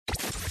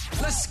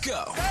Let's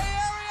go.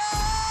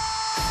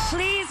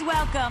 Please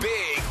welcome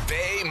Big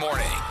Bay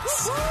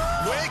Mornings.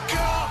 Wake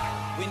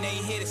up. When they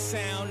hear the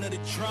sound of the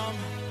drum,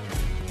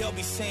 they'll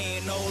be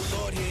saying, oh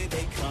Lord, here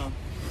they come.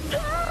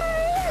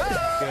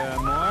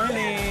 Good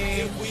morning.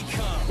 Here we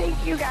come.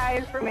 Thank you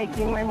guys for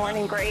making my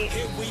morning great.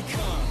 Here we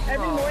come.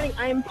 Every morning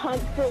I'm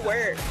pumped for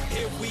work.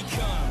 Here we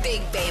come.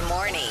 Big Bay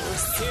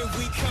Mornings. Here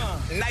we come.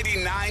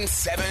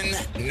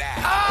 99.7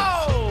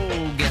 now.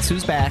 Oh, guess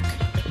who's back?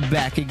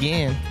 Back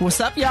again. What's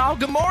up, y'all?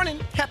 Good morning.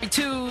 Happy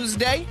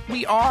Tuesday.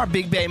 We are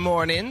Big Bay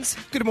Mornings.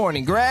 Good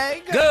morning,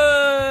 Greg.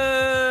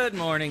 Good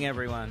morning,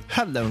 everyone.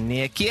 Hello,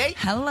 Nikki.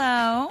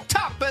 Hello.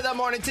 Top of the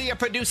morning to your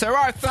producer,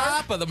 Arthur.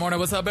 Top of the morning.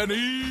 What's up,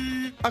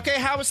 Benny?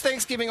 Okay, how is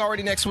Thanksgiving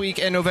already next week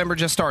and November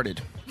just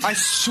started? I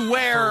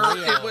swear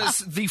it was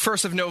the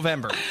 1st of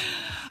November.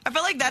 I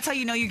feel like that's how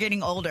you know you're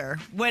getting older.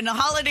 When the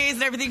holidays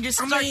and everything just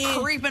start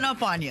creeping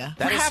up on you.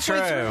 That We're is halfway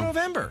true. through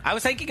November. I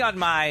was thinking on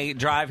my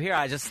drive here,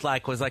 I just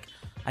was like,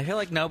 I feel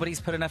like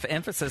nobody's put enough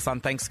emphasis on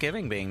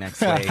Thanksgiving being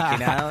next week. You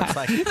know, it's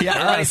like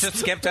everybody's just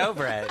skipped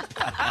over it.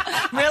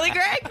 Really,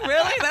 Greg?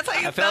 Really? That's how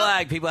you I feel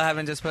like people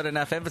haven't just put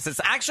enough emphasis.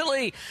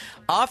 Actually,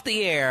 off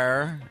the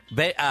air,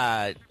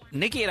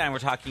 Nikki and I were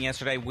talking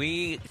yesterday.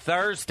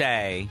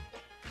 Thursday,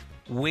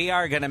 we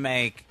are going to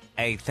make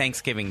a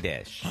Thanksgiving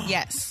dish.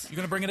 Yes. You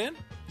gonna bring it in?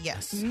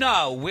 Yes.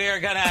 No,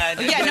 we're going to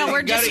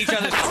we're go just... to each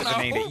other's house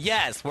and eat it.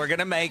 Yes, we're going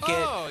to make it.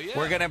 Oh, yeah.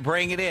 We're going to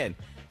bring it in.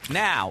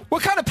 Now,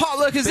 What kind of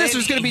potluck is this?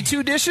 There's going to be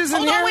 2 dishes in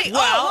Hold here? on, wait.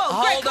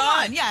 Well, Greg, hold come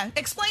on. on. Yeah,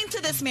 explain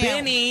to this man.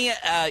 Benny,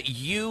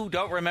 you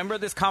don't remember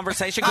this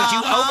conversation because you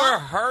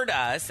overheard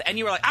us and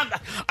you were like,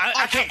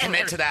 I can't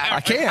commit to that. I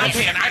can't. I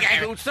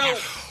can't. So,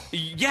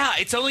 yeah,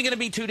 it's only going to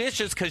be 2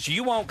 dishes because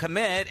you won't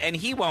commit and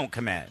he won't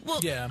commit.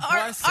 Well, Yeah, well,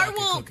 I suck at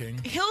cooking.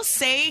 He'll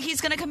say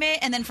he's going to commit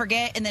and then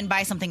forget and then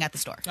buy something at the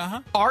store.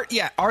 Art's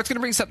going to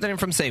bring something in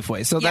from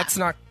Safeway, so Yeah. that's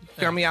not,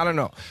 I mean, I don't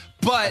know.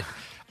 But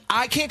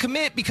I can't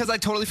commit because I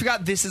totally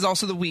forgot this is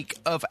also the week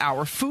of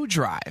our food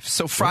drive.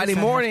 So Friday that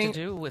have to morning,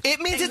 do with- it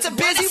means it's a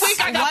busy week.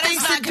 I got One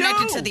things is not to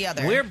connected do. to the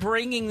other. We're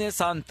bringing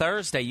this on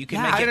Thursday. You can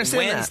Yeah, make I it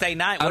understand that. Wednesday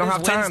night. I What don't does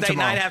have time Wednesday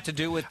tomorrow. night have to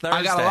do with Thursday?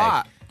 I got a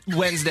lot.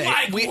 Wednesday.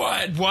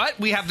 Like what?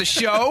 We have the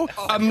show,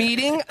 a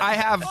meeting. I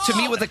have to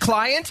meet with a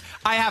client.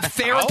 I have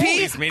therapy.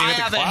 he's meeting I with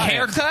a have a client.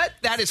 haircut.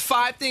 That is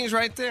 5 things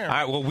right there. All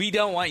right, well, we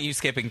don't want you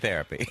skipping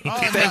therapy.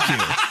 Thank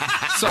you.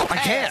 So I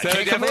can't. So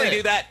Can't definitely commit.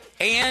 do that.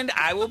 And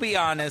I will be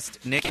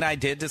honest, Nick and I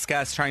did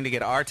discuss trying to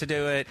get Art to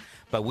do it,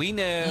 but we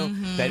knew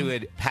that he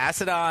would pass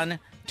it on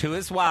to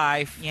his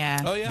wife,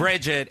 Yeah. Oh, yeah.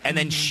 Bridget, and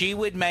then she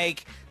would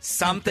make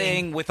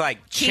something with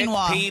like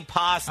Quinoa. chickpea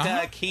pasta,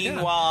 quinoa,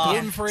 Yeah.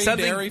 Gluten-free,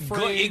 something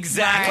dairy-free.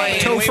 exactly.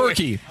 Right. And we were-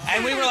 Tofurkey.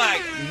 And we were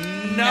like,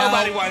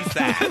 nobody wants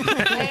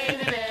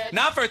that.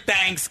 Not for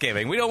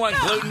Thanksgiving. We don't want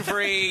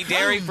gluten-free,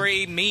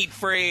 dairy-free,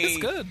 meat-free. It's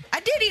good.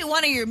 I did eat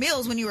one of your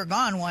meals when you were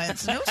gone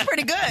once, and it was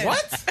pretty good.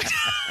 What?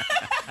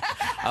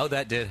 Oh,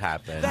 that did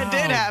happen. That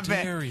did happen.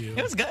 dare you.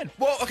 It was good.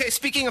 Well, okay,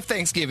 speaking of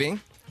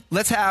Thanksgiving,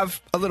 let's have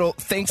a little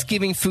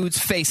Thanksgiving foods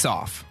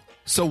face-off.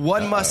 So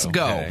one must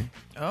go. Okay.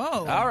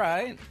 Oh. All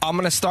right. I'm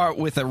going to start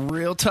with a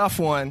real tough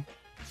one.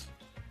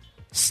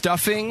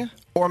 Stuffing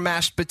or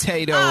mashed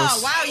potatoes.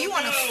 Oh, wow. You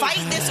want to fight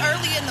this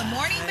early in the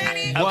morning,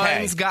 Benny? Okay.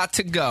 One's got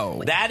to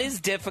go. That is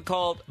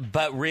difficult,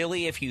 but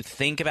really, if you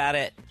think about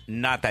it,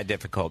 not that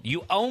difficult.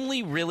 You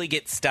only really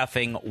get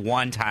stuffing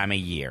one time a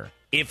year,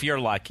 if you're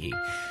lucky.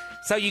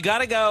 So you got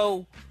to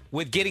go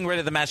with getting rid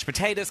of the mashed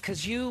potatoes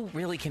because you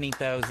really can eat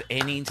those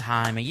any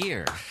time of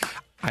year.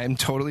 I am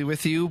totally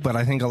with you, but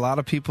I think a lot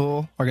of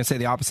people are going to say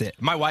the opposite.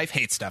 My wife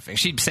hates stuffing.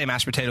 She'd say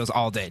mashed potatoes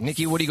all day.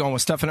 Nikki, what are you going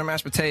with, stuffing or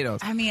mashed potatoes?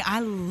 I mean,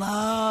 I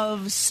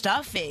love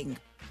stuffing.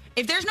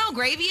 If there's no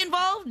gravy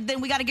involved,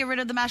 then we got to get rid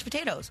of the mashed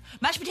potatoes.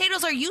 Mashed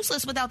potatoes are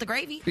useless without the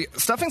gravy.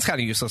 Stuffing's kind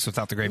of useless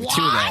without the gravy, What?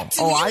 too,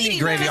 though. Oh, You I eating- need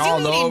gravy because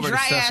all you eating over the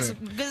dry ass,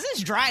 stuffing. because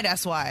it's dry,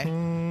 that's why.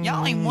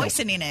 Y'all ain't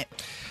moistening it.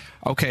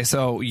 Okay,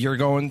 so you're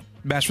going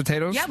mashed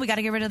potatoes? Yeah, we got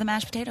to get rid of the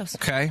mashed potatoes.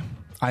 Okay.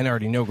 I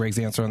already know Greg's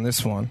answer on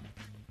this one.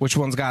 Which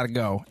one's got to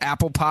go?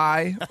 Apple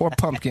pie or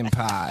pumpkin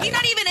pie? He's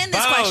not even in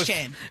this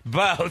question.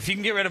 Both. You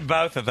can get rid of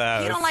both of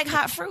those. You don't like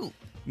hot fruit.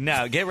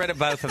 No, get rid of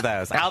both of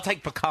those. I'll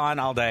take pecan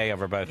all day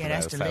over both Yeah, of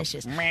that's those.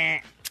 delicious. Meh.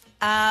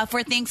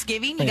 For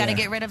Thanksgiving, you got to Yeah.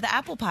 get rid of the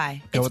apple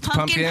pie. Go It's with the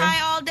pumpkin pumpkin?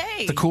 pie all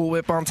day. The Cool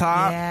Whip on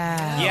top?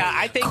 Yeah. Yeah,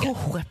 I think Cool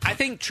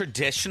Whip.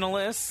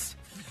 traditionalists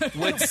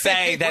would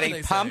say that What do a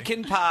they say?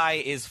 pumpkin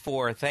pie is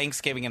for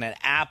Thanksgiving and an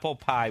apple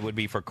pie would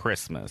be for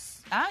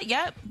Christmas.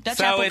 Yep. Dutch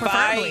So apple if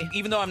preferably.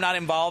 even though I'm not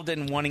involved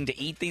in wanting to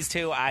eat these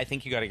two, I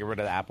think you got to get rid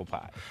of the apple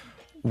pie.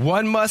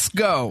 One must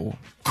go.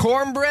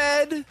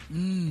 Cornbread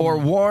or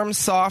warm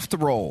soft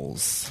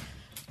rolls?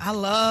 I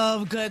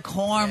love good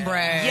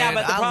cornbread. Yeah,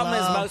 but the I problem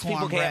is love most people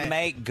cornbread. can't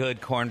make good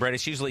cornbread.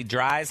 It's usually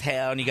dry as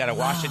hell, and you got to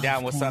wash it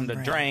down with something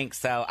to drink.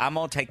 So I'm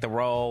gonna take the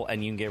roll,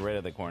 and you can get rid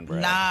of the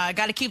cornbread. Nah, I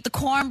got to keep the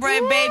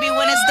cornbread, baby.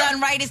 When it's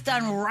done right, it's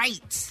done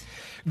right.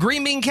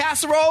 Green bean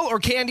casserole or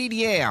candied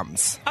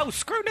yams? Oh,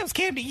 screw those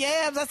candy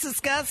yams. That's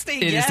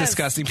disgusting. It is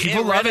disgusting. Get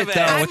People rid love of it,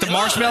 though, with the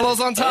marshmallows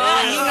on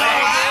top.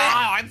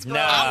 No.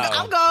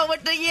 I'm going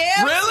with the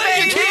yams.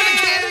 Really? You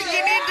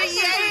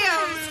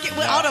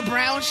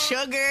brown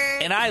sugar.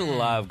 And I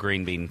love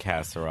green bean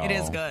casserole. It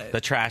is good.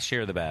 The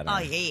trashier, the better. Oh,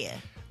 yeah.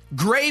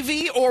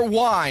 Gravy or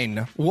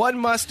wine? One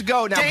must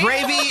go. Now,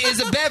 gravy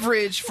is a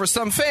beverage for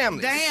some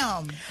families.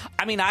 Damn.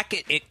 I mean, I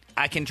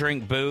can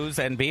drink booze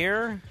and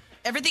beer.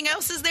 Everything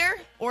else is there?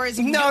 Or is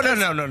No. The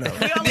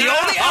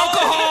only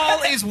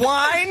alcohol is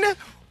wine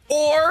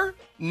or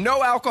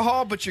no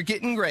alcohol, but you're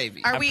getting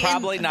gravy. Are I'm we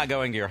probably not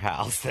going to your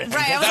house. Right,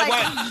 I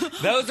was like...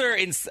 Those are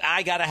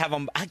I gotta have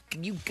them.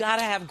 You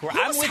gotta have gravy.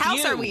 Whose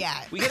house are we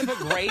at? We gotta put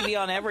gravy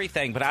on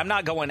everything, but I'm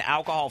not going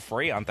alcohol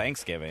free on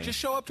Thanksgiving. Just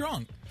show up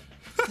drunk.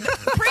 Pre-game!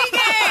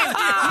 You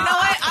know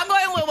what? I'm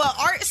going with what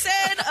Art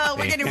said.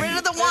 We're getting rid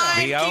of the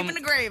wine, keeping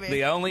the gravy.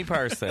 The only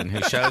person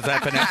who shows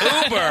up in an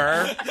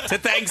Uber to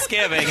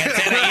Thanksgiving at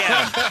 10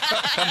 a.m.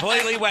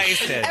 Completely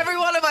wasted. Every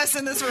one of us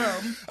in this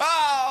room.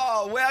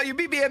 Oh, well, your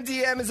BBM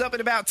DM is up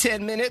in about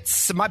 10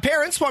 minutes. My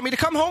parents want me to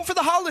come home for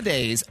the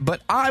holidays,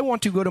 but I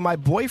want to go to my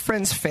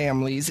boyfriend's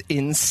family's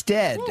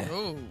instead.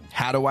 Ooh.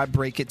 How do I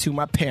break it to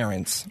my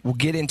parents? We'll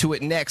get into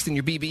it next in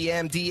your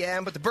BBM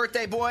DM, but the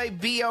birthday boy,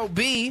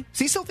 B.O.B., does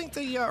he still think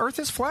the Earth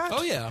is flat?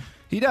 Oh, yeah.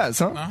 He does,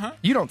 huh? Uh-huh.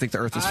 You don't think the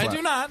Earth is flat? I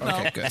do not, no.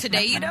 Okay, good.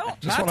 Today you don't?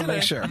 Just want to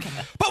make sure.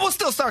 But we'll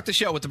still start the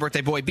show with the birthday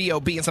boy,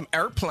 B.O.B. and some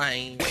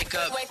Airplane. Wake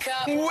up. Wake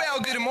up.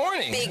 Well, good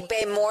morning. Big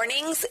Bay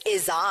Mornings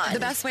is on. The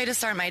best way to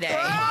start my day.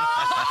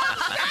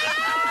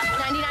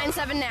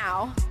 99.7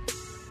 now.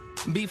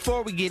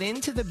 Before we get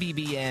into the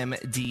BBM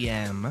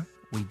DM,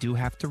 we do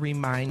have to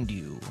remind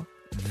you,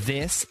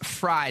 this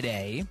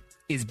Friday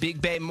is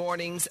Big Bay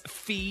Mornings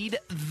Feed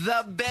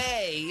the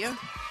Bay.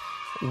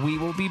 We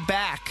will be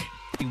back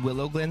at the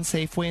Willow Glen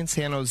Safeway in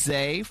San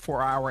Jose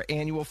for our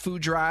annual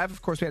food drive.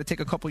 Of course, we had to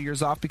take a couple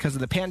years off because of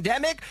the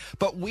pandemic,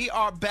 but we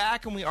are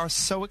back and we are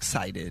so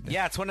excited.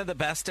 Yeah, it's one of the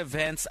best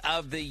events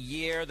of the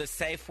year, the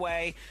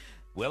Safeway.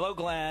 Willow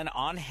Glen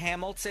on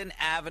Hamilton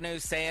Avenue,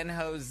 San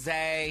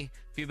Jose.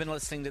 If you've been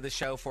listening to the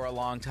show for a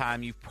long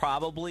time, you've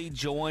probably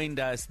joined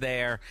us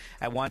there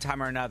at one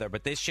time or another.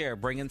 But this year,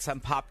 bring in some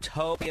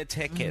Poptopia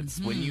tickets.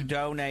 Mm-hmm. When you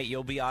donate,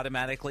 you'll be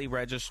automatically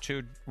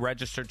registered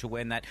to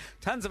win that.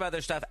 Tons of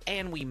other stuff.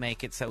 And we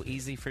make it so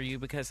easy for you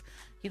because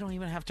you don't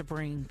even have to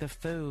bring the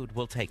food.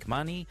 We'll take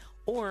money,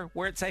 or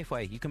we're at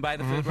Safeway. You can buy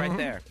the food right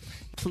there.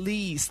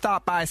 Please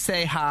stop by,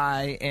 say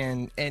hi,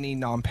 and any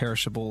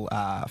non-perishable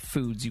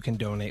foods you can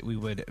donate. We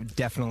would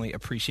definitely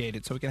appreciate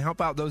it so we can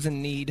help out those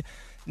in need.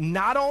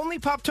 Not only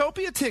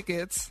Poptopia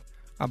tickets,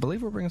 I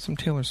believe we're bringing some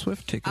Taylor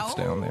Swift tickets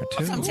down there,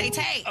 too. Some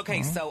Tay-Tay.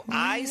 Okay, so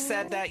I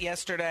said that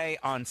yesterday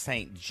on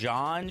St.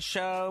 John's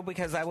show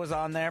because I was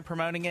on there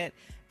promoting it.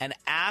 And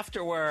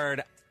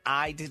afterward,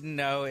 I didn't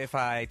know if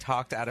I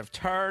talked out of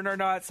turn or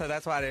not, so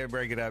that's why I didn't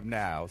bring it up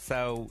now.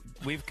 So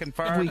we've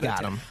confirmed. We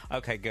got them.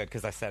 Okay, good,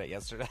 because I said it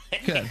yesterday.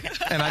 Good.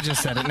 And I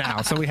just said it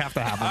now, so we have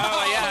to have them.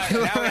 Oh, yeah.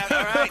 Now we have,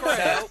 all right,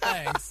 so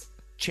Thanks.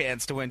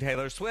 chance to win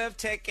Taylor Swift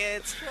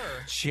tickets. Sure.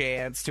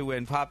 Chance to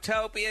win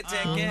Poptopia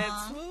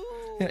tickets.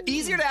 Yeah,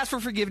 easier to ask for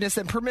forgiveness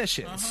than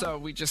permission. So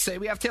we just say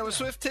we have Taylor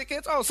Swift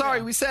tickets. Oh,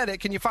 sorry, we said it.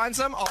 Can you find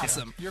some?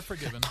 Awesome. You're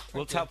forgiven.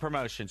 We'll tell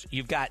promotions.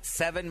 You've got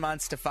 7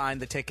 months to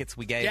find the tickets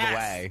we gave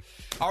away.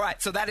 All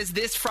right, so that is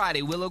this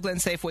Friday, Willow Glen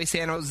Safeway,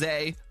 San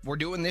Jose. We're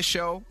doing this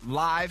show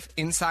live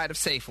inside of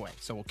Safeway.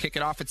 So we'll kick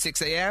it off at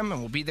 6 a.m.,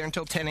 and we'll be there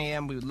until 10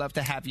 a.m. We would love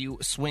to have you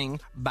swing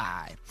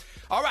by.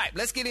 All right,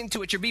 let's get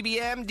into it. Your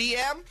BBM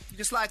DM, you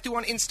can slide through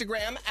on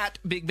Instagram at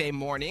Big Bay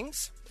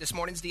Mornings. This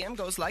morning's DM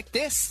goes like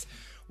this.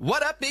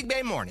 What up, Big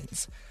Bay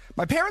Mornings?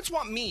 My parents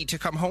want me to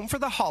come home for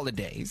the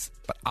holidays,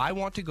 but I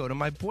want to go to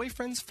my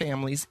boyfriend's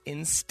family's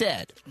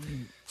instead.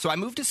 So I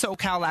moved to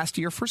SoCal last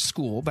year for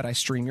school, but I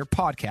stream your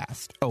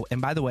podcast. Oh,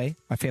 and by the way,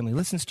 my family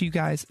listens to you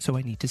guys, so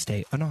I need to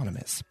stay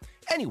anonymous.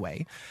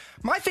 Anyway,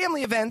 my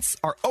family events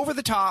are over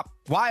the top,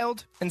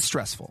 wild, and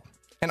stressful.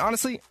 And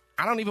honestly,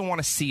 I don't even want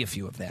to see a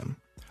few of them.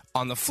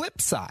 On the flip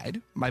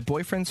side, my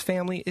boyfriend's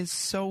family is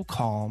so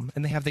calm,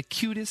 and they have the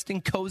cutest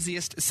and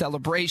coziest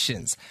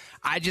celebrations.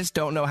 I just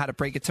don't know how to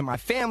break it to my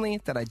family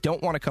that I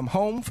don't want to come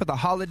home for the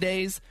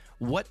holidays.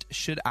 What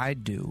should I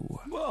do?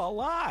 Well,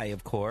 lie,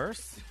 of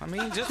course. I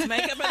mean, just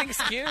make up an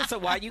excuse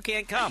of why you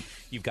can't come.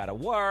 You've got to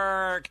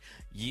work.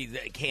 You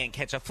can't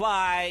catch a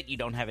flight. You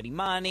don't have any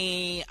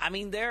money. I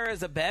mean, there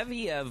is a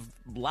bevy of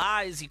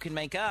lies you can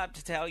make up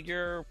to tell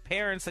your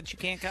parents that you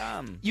can't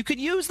come. You could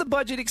use the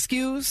budget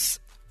excuse,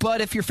 but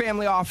if your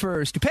family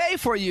offers to pay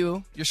for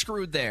you, you're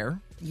screwed there.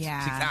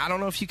 Yeah. I don't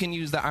know if you can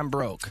use the I'm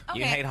broke.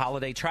 You hate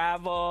holiday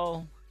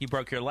travel. You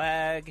broke your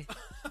leg.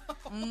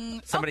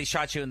 Somebody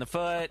shot you in the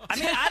foot. I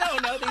mean, I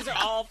don't know. These are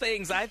all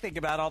things I think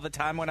about all the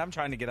time when I'm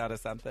trying to get out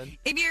of something.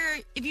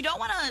 If you don't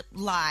want to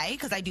lie,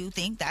 because I do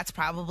think that's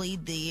probably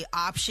the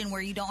option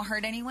where you don't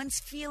hurt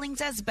anyone's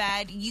feelings as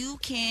bad, you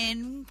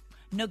can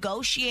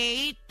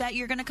negotiate that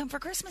you're going to come for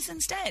Christmas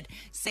instead.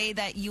 Say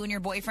that you and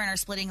your boyfriend are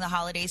splitting the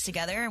holidays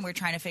together and we're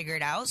trying to figure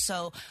it out.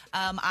 So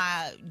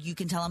you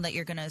can tell him that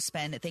you're going to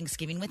spend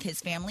Thanksgiving with his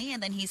family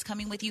and then he's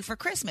coming with you for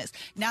Christmas.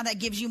 Now that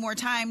gives you more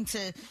time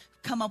to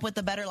come up with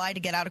a better lie to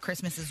get out of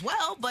Christmas as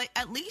well, but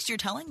at least you're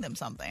telling them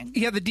something.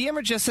 Yeah, the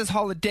DMer just says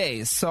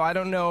holidays, so I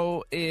don't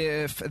know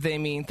if they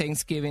mean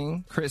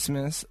Thanksgiving,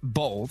 Christmas,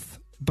 both,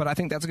 but I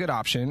think that's a good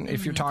option.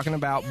 If you're talking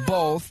about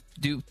both,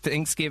 do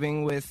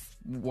Thanksgiving with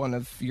one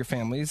of your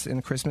families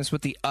and Christmas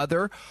with the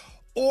other,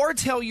 or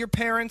tell your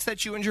parents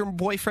that you and your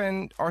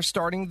boyfriend are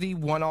starting the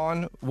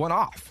one-on,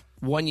 one-off.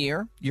 1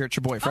 year, you're at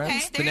your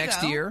boyfriend's. Okay, the next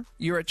you go. year,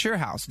 you're at your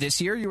house.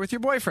 This year, you're with your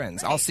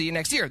boyfriend's. I'll see you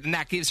next year. Then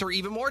that gives her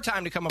even more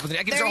time to come up with it.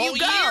 That gives her a whole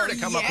year to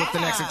come up with the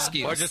next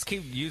excuse. Or just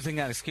keep using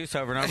that excuse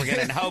over and over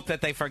again and hope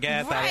that they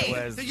forget that it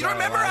was. You don't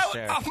remember?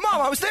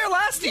 Mom, I was there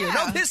last year.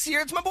 No, this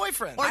year it's my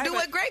boyfriend. Or do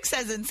what Greg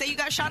says and say you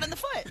got shot in the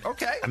foot.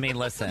 Okay. I mean,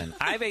 listen,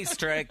 I have a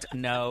strict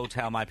no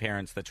tell my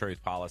parents the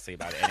truth policy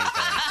about anything.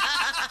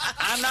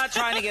 I'm not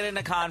trying to get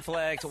into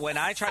conflict. When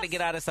I try to get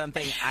out of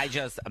something, I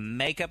just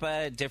make up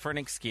a different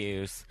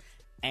excuse.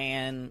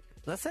 And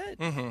that's it.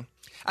 Mm-hmm.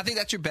 I think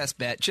that's your best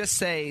bet. Just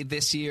say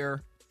this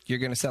year you're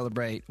going to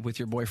celebrate with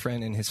your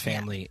boyfriend and his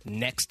family. Yeah.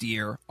 Next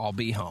year, I'll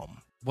be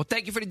home. Well,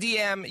 thank you for the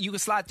DM. You can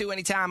slide through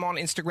anytime on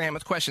Instagram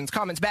with questions,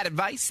 comments, bad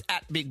advice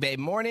at Big Babe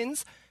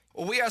Mornings.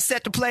 We are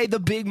set to play the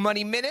Big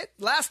Money Minute.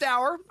 Last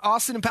hour,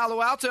 Austin and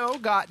Palo Alto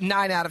got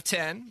 9 out of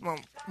 10. Well,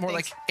 more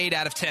like 8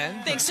 out of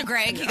 10. Thanks to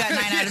Greg, he got 9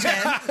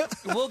 out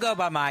of 10. We'll go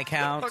by my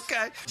count. Okay.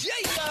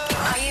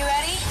 Are you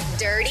ready?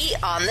 Dirty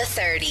on the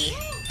 30.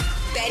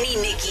 Benny,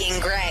 Nikki,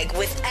 and Greg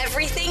with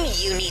everything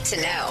you need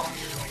to know.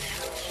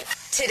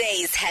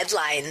 Today's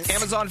headlines.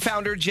 Amazon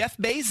founder Jeff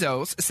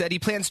Bezos said he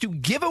plans to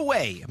give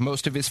away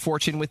most of his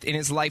fortune within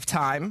his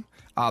lifetime.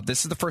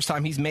 This is the first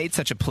time he's made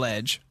such a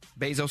pledge.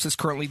 Bezos is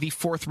currently the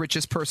 4th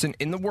richest person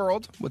in the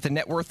world with a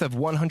net worth of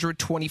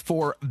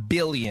 $124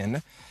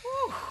 billion.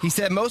 He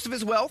said most of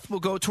his wealth will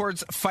go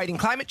towards fighting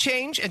climate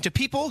change and to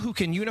people who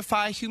can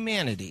unify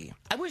humanity.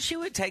 I wish he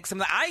would take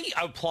some. I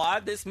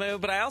applaud this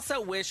move, but I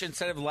also wish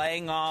instead of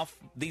laying off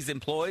these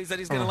employees that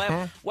he's going to lay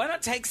off, why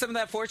not take some of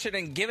that fortune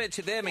and give it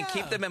to them and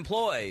keep them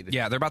employed?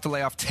 Yeah, they're about to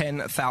lay off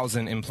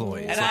 10,000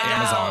 employees And at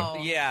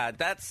Amazon. Yeah,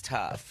 that's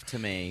tough to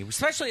me,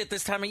 especially at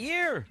this time of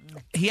year.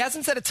 He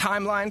hasn't set a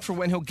timeline for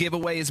when he'll give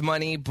away his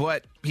money,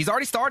 but he's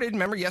already started.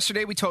 Remember,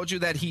 yesterday we told you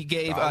that he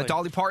gave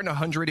Dolly Parton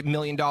 $100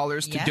 million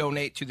to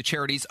donate to the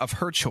charities of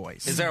her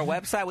choice. Is there a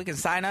website we can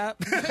sign up?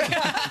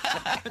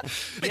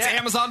 It's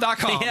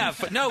Amazon.com. Yeah,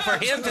 for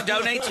him to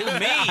donate to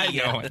me. I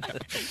know it.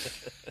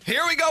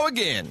 Here we go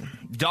again.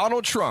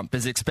 Donald Trump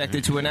is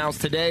expected to announce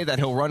today that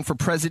he'll run for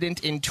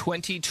president in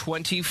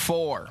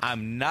 2024.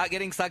 I'm not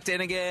getting sucked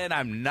in again.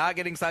 I'm not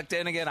getting sucked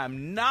in again.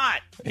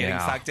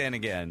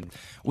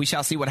 We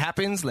shall see what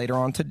happens later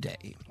on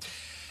today.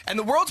 And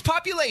the world's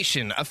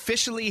population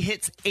officially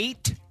hits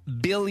 8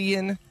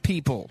 billion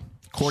people.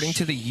 According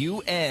to the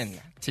UN,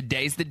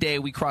 today's the day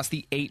we cross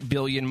the 8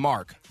 billion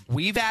mark.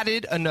 We've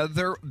added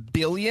another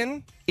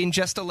billion in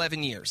just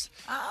 11 years.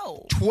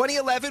 Oh.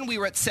 2011, we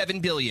were at 7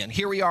 billion.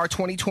 Here we are,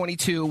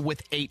 2022,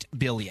 with 8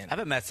 billion. I have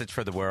a message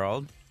for the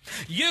world.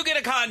 You get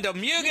a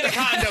condom. You get a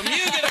condom.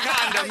 You get a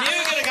condom. You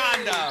get a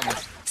condom.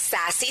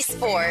 Sassy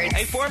Sports.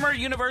 A former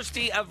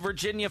University of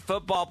Virginia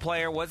football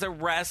player was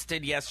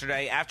arrested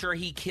yesterday after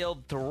he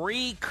killed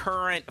 3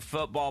 current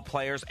football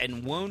players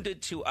and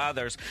wounded 2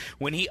 others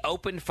when he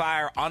opened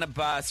fire on a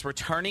bus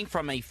returning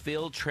from a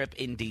field trip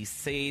in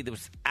D.C. There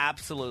was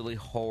absolutely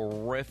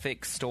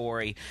horrific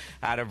story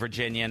out of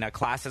Virginia. Now,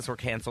 classes were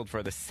canceled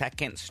for the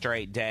 2nd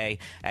straight day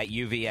at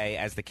UVA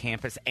as the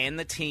campus and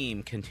the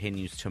team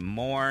continues to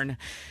mourn.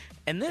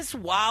 And this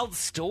wild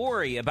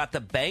story about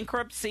the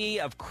bankruptcy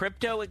of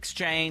crypto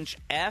exchange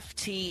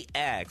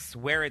FTX,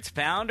 where its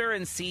founder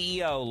and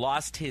CEO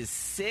lost his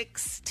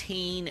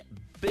 $16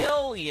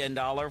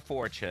 billion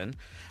fortune,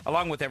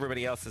 along with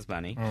everybody else's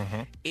money,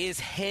 is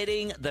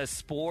hitting the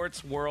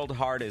sports world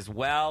hard as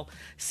well.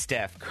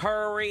 Steph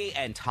Curry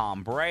and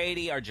Tom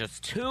Brady are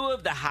just 2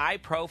 of the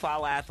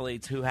high-profile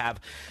athletes who have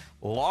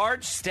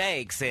large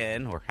stakes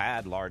in, or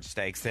had large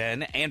stakes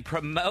in, and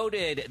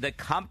promoted the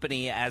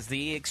company as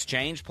the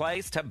exchange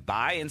place to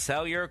buy and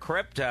sell your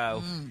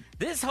crypto.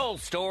 This whole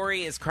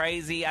story is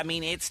crazy. I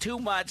mean, it's too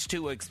much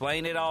to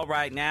explain it all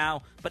right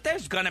now, but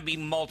there's going to be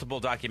multiple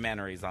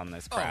documentaries on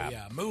this crap. Oh,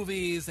 yeah.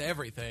 Movies,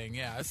 everything.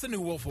 Yeah, it's the new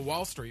Wolf of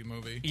Wall Street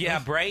movie. Yeah,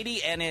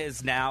 Brady and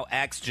his now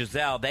ex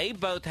Giselle, they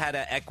both had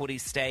an equity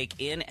stake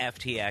in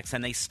FTX,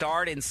 and they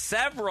starred in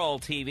several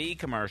TV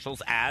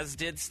commercials, as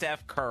did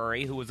Steph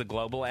Curry, who was a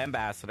global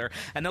ambassador.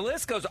 And the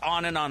list goes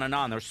on and on and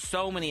on. There's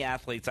so many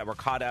athletes that were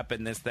caught up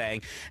in this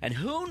thing. And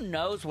who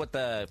knows what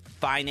the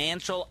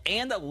financial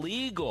and the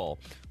legal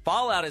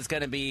fallout is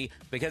going to be,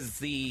 because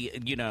the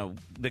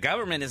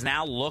government is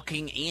now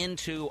looking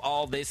into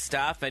all this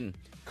stuff and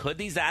could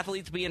these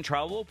athletes be in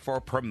trouble for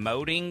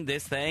promoting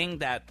this thing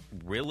that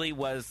really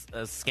was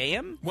a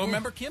scam? Well,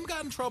 remember, Kim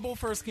got in trouble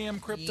for a scam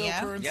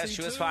cryptocurrency, Yeah,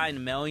 she was too?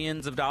 fined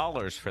millions of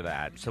dollars for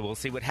that. So we'll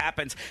see what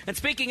happens. And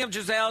speaking of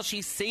Giselle,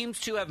 she seems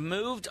to have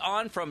moved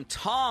on from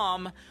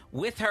Tom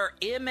with her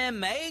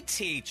MMA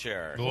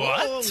teacher.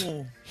 What?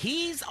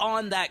 He's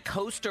on that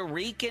Costa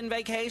Rican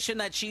vacation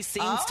that she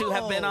seems to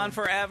have been on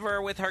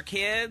forever with her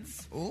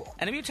kids.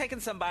 And have you taken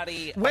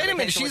somebody on Wait a minute,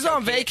 vacation she's with her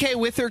on kid? vacay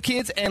with her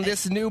kids and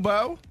this new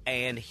beau?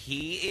 And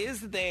he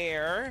is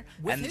there.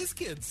 With and his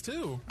kids,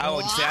 too. Oh,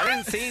 I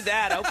didn't see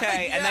that.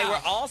 Okay. And they Yeah.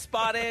 were all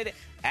spotted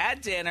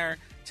at dinner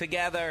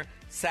together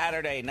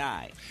Saturday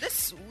night.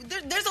 There's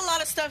a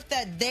lot of stuff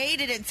that they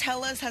didn't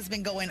tell us has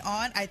been going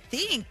on. I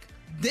think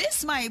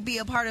this might be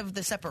a part of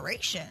the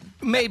separation.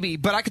 Maybe,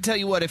 but I can tell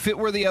you what, if it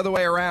were the other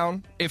way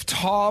around, if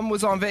Tom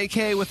was on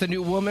vacay with a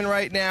new woman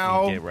right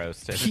now, He'd get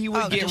roasted. He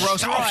would get destroyed.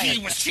 roasted. Oh,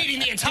 he was cheating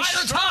the entire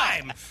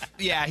time.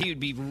 Yeah, he would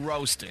be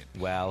roasted.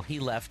 Well, he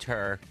left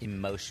her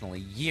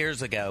emotionally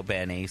years ago,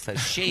 Benny, so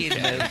she's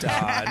moved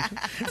on.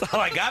 That's all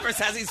I got for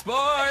Sassy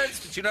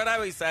Sports. But you know what I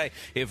always say?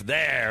 If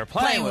they're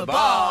playing with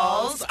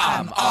balls,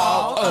 I'm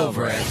all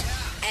over it.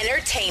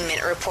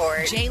 Entertainment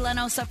report. Jay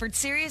Leno suffered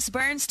serious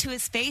burns to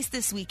his face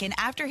this weekend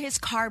after his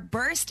car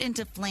burst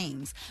into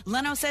flames.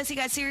 Leno says he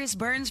got serious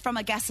burns from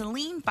a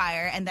gasoline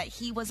fire and that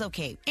he was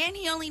okay. And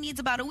he only needs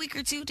about a week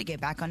or two to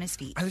get back on his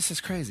feet. Oh, this is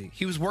crazy.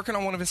 He was working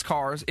on one of his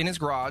cars in his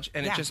garage,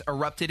 and Yeah. it just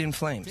erupted in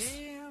flames.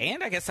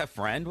 And I guess a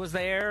friend was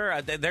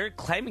there. They're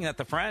claiming that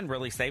the friend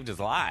really saved his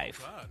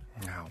life.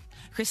 Wow.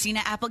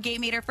 Christina Applegate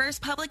made her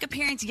first public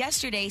appearance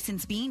yesterday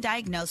since being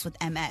diagnosed with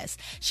MS.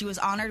 She was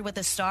honored with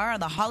a star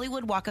on the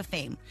Hollywood Walk of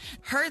Fame.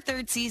 Her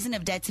third season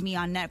of Dead to Me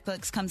on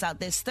Netflix comes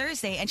out this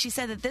Thursday, and she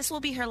said that this will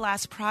be her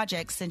last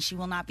project since she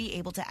will not be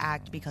able to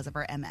act because of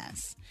her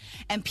MS.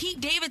 And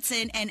Pete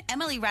Davidson and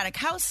Emily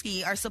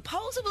Ratajkowski are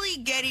supposedly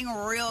getting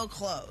real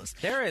close.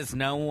 There is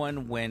no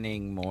one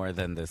winning more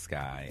than this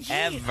guy,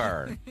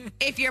 ever.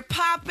 If you're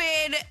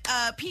popping,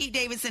 Pete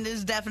Davidson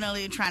is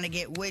definitely trying to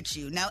get with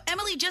you. Now,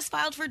 Emily just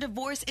filed for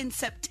divorce in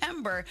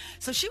September,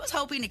 so she was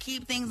hoping to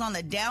keep things on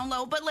the down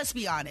low. But let's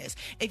be honest,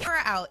 if you're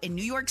out in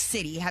New York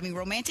City having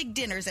romantic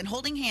dinners and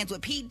holding hands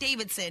with Pete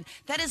Davidson,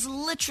 that is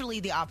literally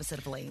the opposite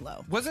of laying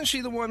low. Wasn't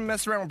she the one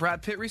messing around with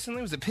Brad Pitt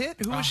recently? Was it Pitt?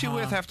 Who was she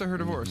with after her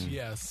divorce?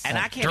 Yes. And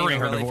I can't During even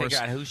her really divorce.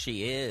 figure out who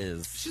she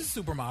is. She's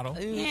a supermodel.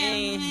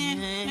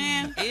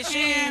 Is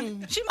she?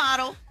 She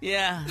model.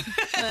 Yeah.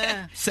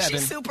 7.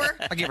 She's super.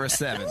 I give her a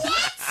 7.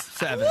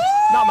 7.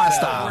 Not my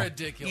style.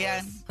 Ridiculous.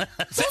 Yeah.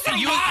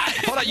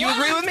 Hold on, you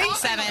agree with me?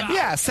 7.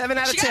 Yeah, 7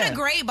 out of She 10. got a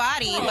great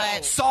body,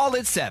 but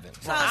Solid 7.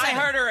 I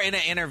heard her in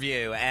an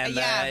interview, and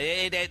Yeah.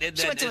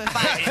 She went to a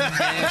fight.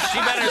 she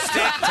better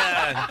stick to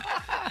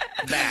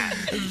that.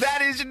 That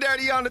is your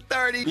Dirty on the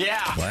 30. Yeah.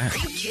 Are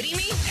you kidding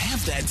me?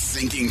 Have that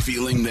sinking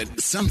feeling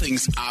that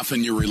something's off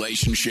in your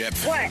relationship.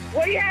 What?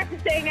 What do you have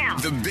to say now?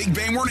 The Big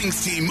Bang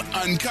Warnings team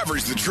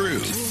uncovers the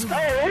truth.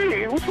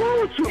 Hey, what's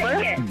wrong with you,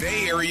 man?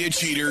 Bay Area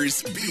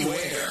cheaters,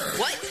 beware.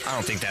 What? I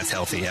don't think that's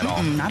healthy at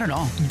all. not at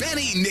all.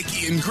 Benny,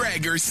 Nikki, and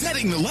Greg are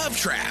setting the love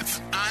trap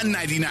on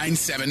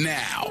 99.7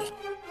 now.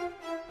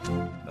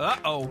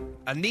 Uh-oh.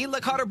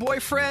 Anila caught her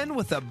boyfriend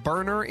with a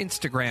burner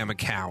Instagram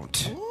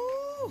account.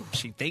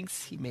 She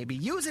thinks he may be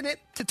using it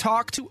to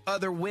talk to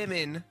other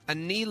women.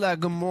 Anila,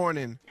 good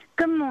morning.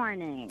 Good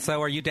morning.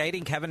 So, are you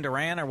dating Kevin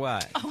Durant or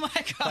what? Oh my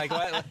God.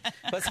 Like,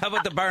 what's up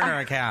with the burner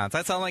accounts?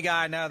 That's the only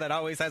guy I know that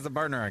always has a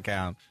burner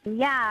account.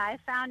 Yeah, I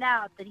found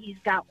out that he's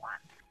got one.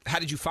 How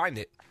did you find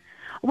it?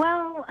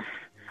 Well,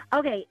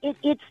 okay,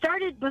 it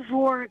started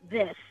before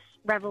this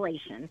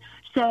revelation.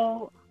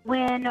 So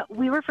when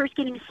we were first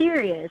getting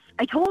serious,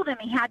 I told him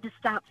he had to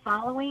stop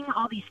following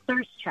all these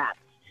thirst traps.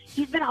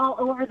 He's been all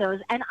over those,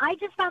 and I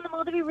just found them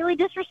all to be really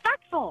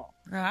disrespectful.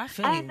 I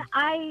feel And you.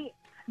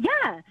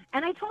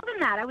 I told him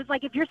that. I was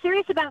like, if you're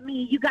serious about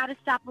me, you got to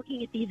stop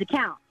looking at these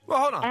accounts. Well,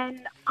 hold on.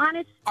 And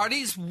honest, Are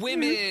these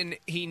women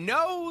he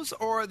knows,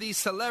 or are these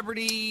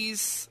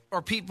celebrities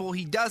or people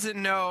he doesn't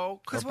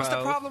know? Because Or what's the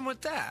both. problem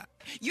with that?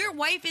 Your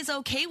wife is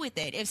okay with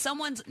it. If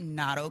someone's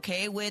not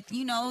okay with,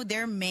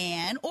 their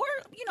man or,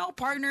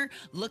 partner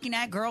looking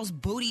at girls'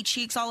 booty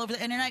cheeks all over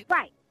the internet.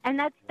 right. And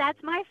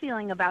that's my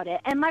feeling about it.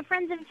 And my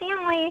friends and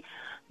family,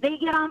 they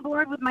get on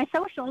board with my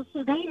socials,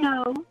 so they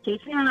know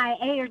Jason and I,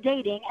 are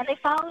dating, and they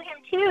follow him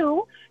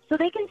too, so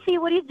they can see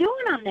what he's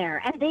doing on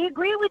there, and they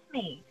agree with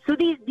me. So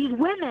these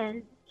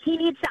women, he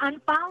needs to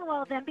unfollow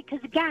all of them because,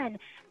 again,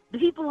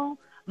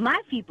 my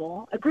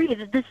people agree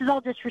that this is all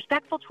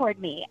disrespectful toward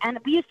me. And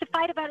we used to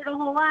fight about it a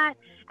whole lot,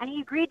 and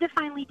he agreed to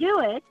finally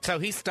do it. So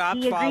he stopped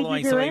He agreed to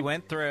following. do So he it?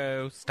 went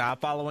through,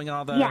 stopped following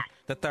all the Yes.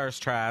 the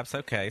thirst traps.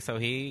 Okay, so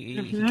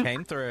he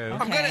came through.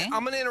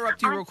 I'm gonna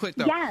interrupt you real quick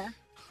though. Yeah.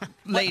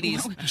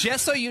 ladies,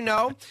 just so you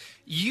know,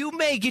 you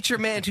may get your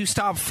man to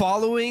stop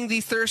following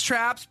these thirst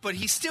traps, but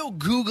he's still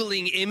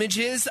Googling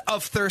images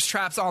of thirst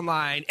traps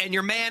online, and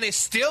your man is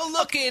still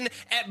looking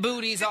at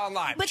booties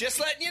online. Just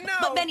letting you know.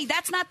 But Benny,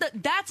 that's not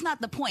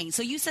the point.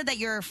 So you said that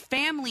your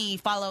family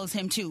follows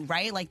him too,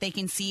 right? Like they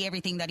can see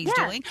everything that he's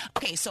doing.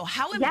 Okay, so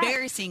how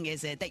embarrassing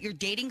is it that you're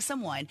dating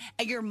someone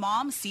and your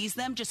mom sees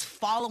them just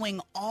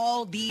following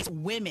all these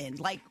women?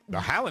 Like,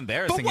 how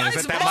embarrassing But why is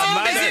is it that mom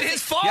my mom isn't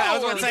his fault? Yeah, I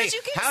was going to Because say,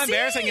 you can how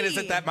embarrassing it is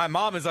see. that my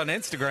mom is on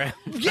Instagram.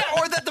 Yeah,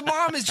 or that the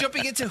mom is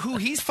jumping into who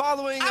he's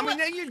following. I mean,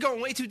 now you're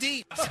going way too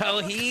deep. So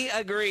he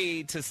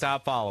agreed to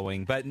stop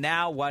following, but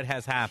now what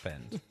has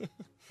happened?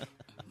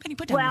 Benny,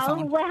 put down your Well,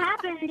 phone. what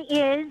happened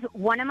is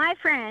one of my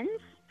friends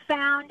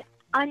found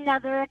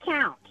another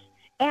account.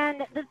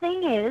 And the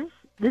thing is,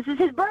 this is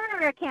his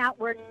burner account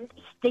where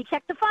they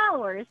checked the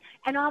followers,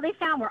 and all they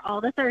found were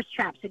all the thirst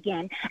traps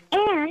again.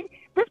 And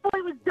this boy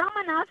was dumb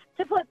enough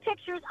to put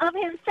pictures of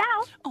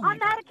himself on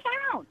that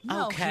account.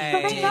 Okay.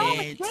 So they know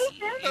it's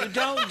Jason. You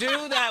don't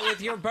do that with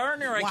your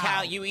burner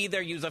account. You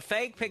either use a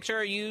fake picture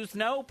or use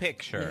no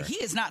picture. He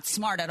is not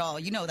smart at all.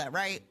 You know that,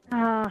 right?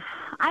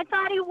 I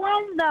thought he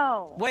was,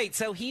 though. Wait,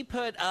 so he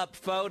put up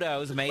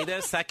photos, made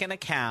a second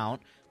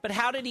account, but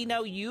how did he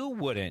know you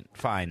wouldn't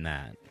find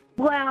that?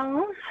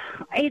 Well,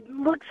 it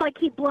looks like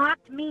he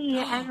blocked me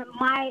and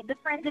the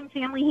friends and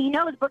family he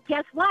knows. But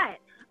guess what?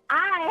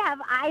 I have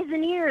eyes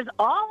and ears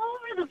all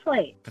over the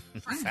place.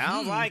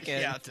 Sounds like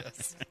it. Yeah, it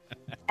does.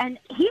 And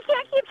he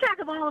can't keep track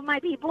of all of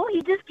my people.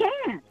 He just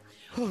can't.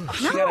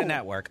 You got a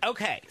network.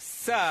 Okay,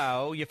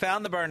 so you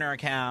found the burner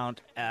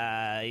account.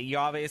 You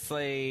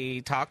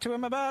obviously talked to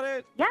him about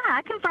it? Yeah,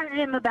 I confronted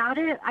him about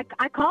it.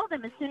 I called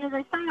him as soon as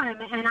I saw him,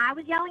 and I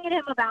was yelling at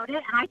him about it,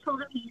 and I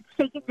told him he'd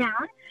take it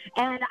down,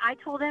 and I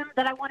told him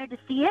that I wanted to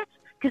see it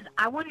because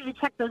I wanted to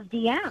check those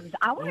DMs.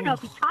 I want to know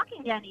if he's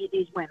talking to any of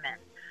these women.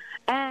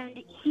 And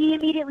he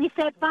immediately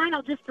said, fine,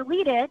 I'll just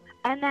delete it.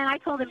 And then I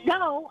told him,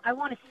 no, I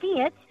want to see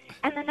it.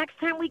 And the next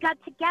time we got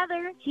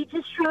together, he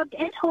just shrugged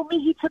and told me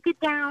he took it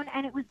down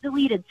and it was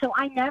deleted. So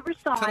I never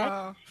saw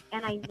it,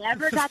 and I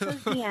never got those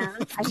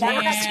DMs. I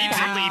never got He the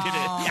chat. deleted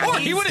it. Yeah, Or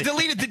he would have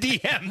deleted the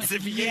DMs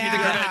if he gave you the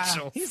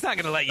credentials. He's not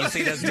going to let you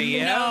see those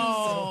DMs.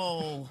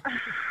 No.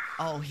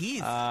 Oh,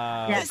 he's...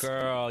 Oh,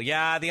 girl.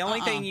 Yeah, the only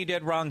thing you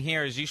did wrong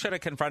here is you should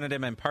have confronted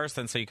him in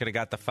person so you could have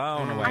got the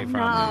phone away from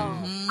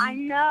him. I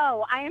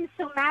know. I am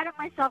so mad at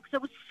myself because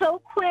it was so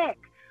quick.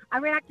 I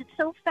reacted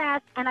so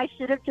fast, and I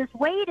should have just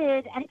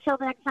waited until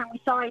the next time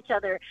we saw each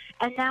other.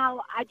 And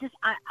now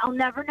I'll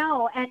never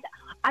know. And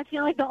I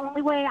feel like the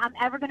only way I'm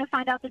ever going to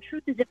find out the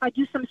truth is if I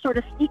do some sort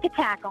of sneak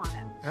attack on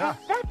him. Yeah.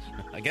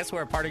 I guess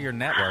we're a part of your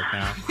network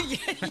now.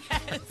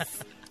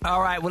 All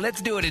right, well,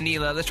 let's do it,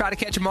 Anila. Let's try to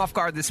catch him off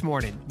guard this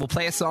morning. We'll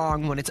play a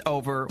song. When it's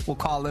over, we'll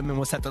call him and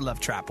we'll set the love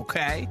trap,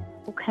 okay?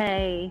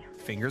 Okay.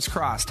 Fingers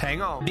crossed.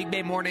 Hang on. Big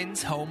Bay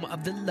Mornings, home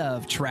of the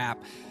love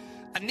trap.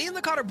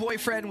 Anila caught her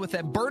boyfriend with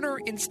a burner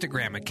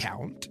Instagram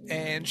account,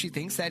 and she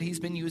thinks that he's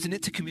been using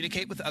it to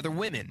communicate with other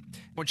women.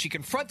 When she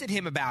confronted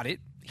him about it,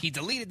 he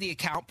deleted the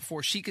account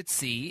before she could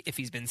see if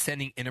he's been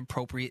sending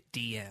inappropriate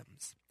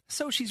DMs.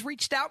 So she's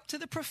reached out to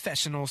the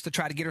professionals to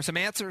try to get her some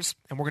answers,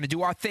 and we're going to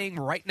do our thing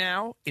right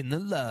now in the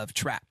love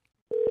trap.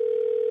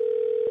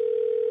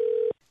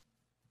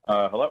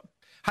 Hello?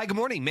 Hi, good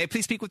morning. May I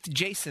please speak with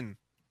Jason?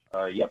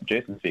 Yep,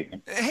 Jason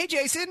speaking. Hey,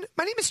 Jason.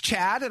 My name is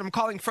Chad, and I'm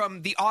calling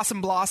from the Awesome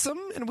Blossom,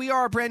 and we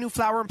are a brand new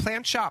flower and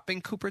plant shop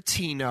in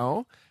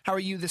Cupertino. How are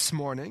you this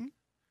morning?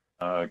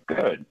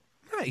 Good.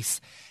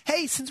 Nice.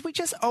 Hey, since we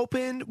just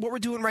opened, what we're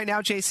doing right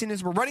now, Jason,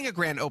 is we're running a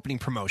grand opening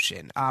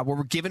promotion where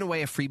we're giving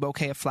away a free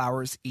bouquet of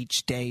flowers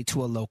each day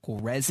to a local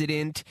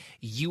resident.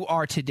 You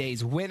are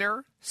today's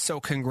winner, so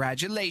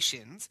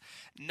congratulations.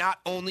 Not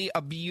only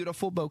a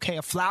beautiful bouquet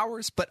of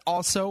flowers, but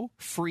also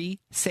free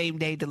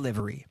same-day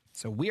delivery.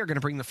 So we are going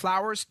to bring the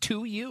flowers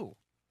to you.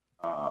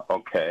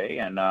 Okay,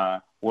 and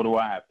what do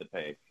I have to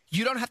pay?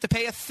 You don't have to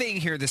pay a thing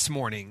here this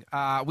morning.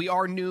 We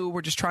are new.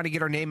 We're just trying to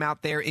get our name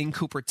out there in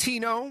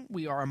Cupertino.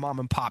 We are a mom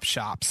and pop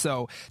shop.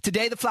 So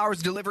today the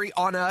flowers delivery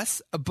on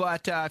us.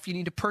 But if you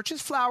need to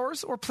purchase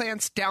flowers or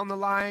plants down the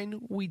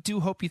line, we do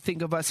hope you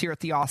think of us here at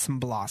the Awesome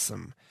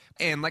Blossom.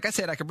 And like I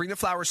said, I could bring the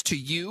flowers to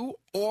you,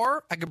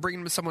 or I could bring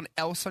them to someone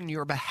else on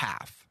your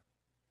behalf.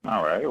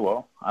 All right,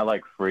 well, I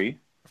like free.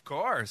 Of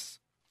course.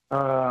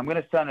 I'm going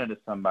to send it to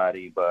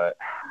somebody, but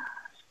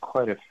there's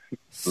quite a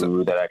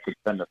few that I could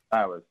send the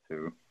flowers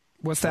to.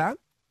 What's that?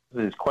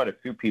 There's quite a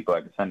few people I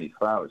could send these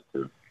flowers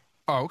to.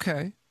 Oh,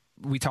 okay.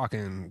 We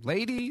talking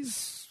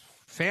ladies,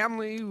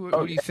 family? What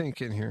are you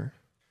thinking here?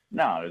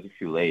 No, there's a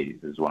few ladies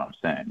is what I'm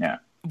saying, yeah.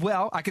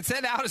 Well, I could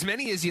send out as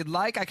many as you'd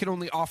like. I could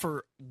only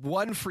offer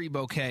one free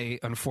bouquet,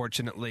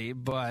 unfortunately.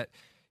 But,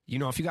 you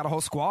know, if you got a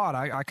whole squad,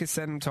 I could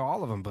send them to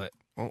all of them, but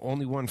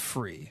only one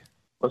free.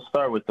 Let's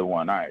start with the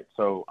one. All right,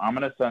 so I'm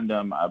going to send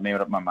them, I've made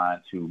up my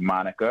mind, to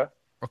Monica.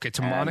 Okay,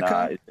 to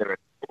Monica? Is there a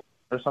note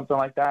or something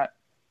like that?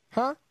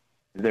 Huh?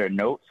 Is there a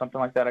note, something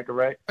like that I could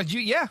write?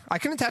 Yeah, I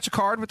can attach a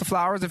card with the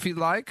flowers if you'd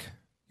like.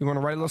 You want to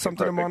write a little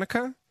something to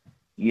Monica?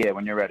 Yeah,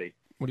 when you're ready.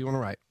 What do you want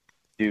to write?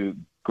 too.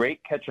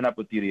 Great catching up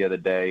with you the other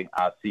day.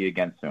 I'll see you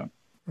again soon.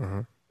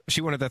 Uh-huh. Is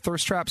she one of the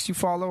thirst traps you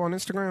follow on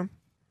Instagram?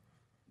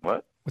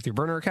 What? With your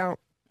burner account?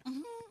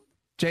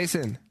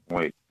 Jason.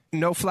 Wait.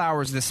 No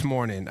flowers this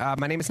morning.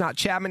 My name is not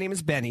Chad. My name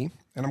is Benny,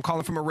 and I'm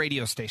calling from a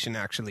radio station,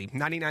 actually.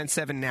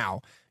 99.7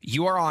 Now.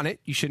 You are on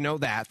it. You should know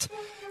that.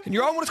 And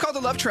you're on what is called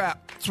the Love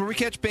Trap. It's where we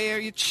catch Bay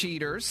Area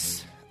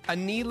cheaters.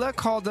 Anila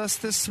called us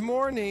this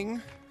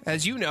morning.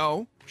 As you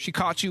know, she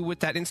caught you with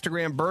that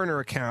Instagram burner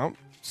account.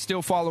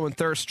 Still following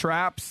thirst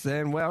traps.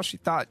 And, well, she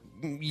thought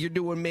you're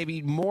doing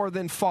maybe more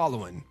than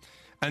following.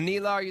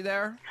 Anila, are you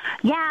there?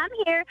 Yeah, I'm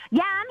here.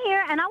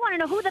 And I want to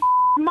know who the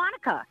is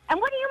Monica. And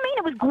what do you mean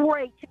it was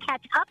great to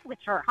catch up with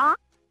her, huh?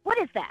 What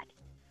is that?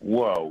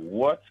 Whoa,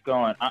 what's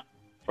going on?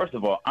 First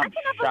of all, I'm I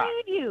cannot shocked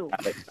believe you.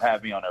 that you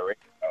have me on the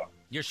radio.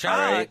 You're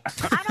shocked.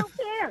 I don't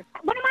care.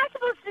 What am I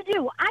supposed to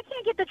do? I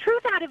can't get the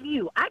truth out of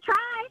you. I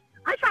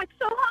tried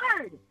so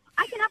hard.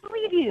 I cannot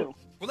believe you.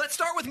 Well, let's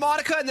start with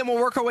Monica, and then we'll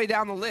work our way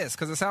down the list,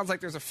 because it sounds like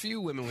there's a few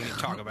women we need to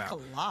talk about. A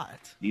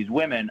lot. These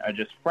women are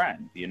just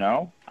friends, you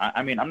know?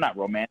 I mean, I'm not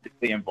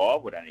romantically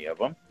involved with any of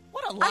them.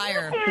 What a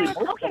liar. Most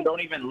of them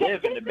don't even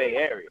live in the Bay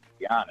Area, to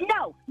be honest.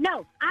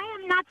 No. I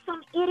am not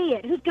some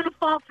idiot who's going to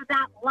fall for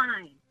that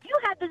line. You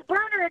had this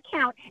burner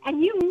account,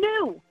 and you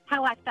knew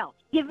how I felt.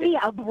 Give me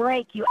a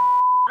break, you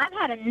I've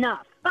had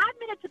enough. 5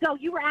 minutes ago,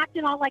 you were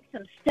acting all like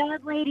some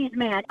stud ladies,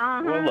 man.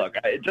 Well, look,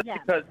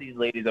 because these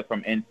ladies are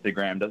from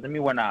Instagram doesn't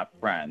mean we're not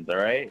friends, all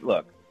right?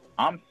 Look,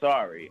 I'm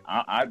sorry.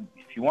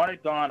 If you want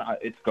it gone,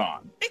 it's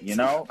gone. You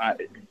know?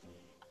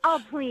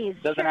 Oh, please.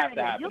 Doesn't have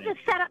to happen. You'll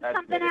just set up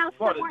something else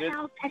somewhere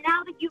else, and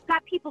now that you've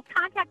got people's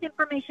contact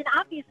information,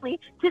 obviously,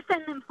 to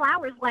send them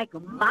flowers like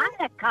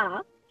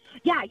Monica.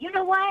 Yeah, you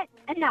know what?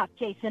 Enough,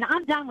 Jason.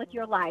 I'm done with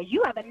your lies.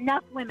 You have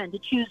enough women to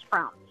choose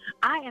from.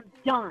 I am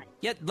done.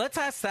 Yeah, let's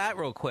ask that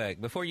real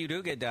quick before you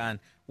do get done.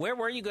 Where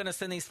were you going to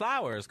send these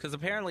flowers? Because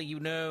apparently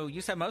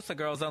you said most of the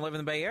girls don't live in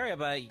the Bay Area,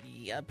 but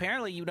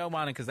apparently you know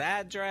Monica's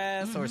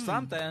address or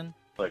something.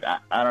 Look,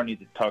 I don't need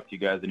to talk to you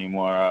guys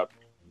anymore.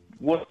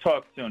 We'll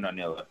talk soon,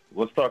 Anila.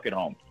 Let's talk at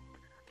home.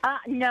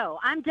 No,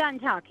 I'm done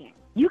talking.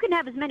 You can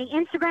have as many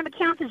Instagram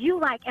accounts as you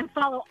like and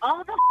follow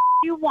all the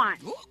you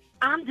want.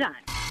 I'm done.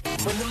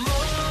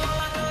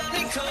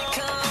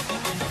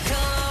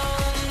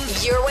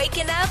 You're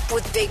waking up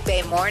with Big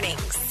Bay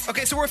Mornings.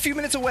 Okay, so we're a few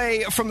minutes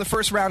away from the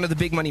first round of the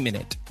Big Money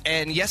Minute.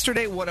 And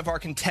yesterday, one of our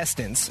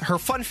contestants, her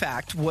fun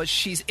fact was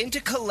she's into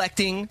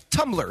collecting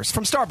tumblers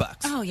from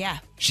Starbucks. Oh, yeah.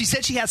 She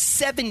said she has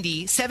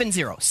 70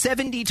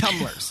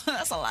 tumblers.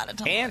 That's a lot of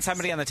tumblers. And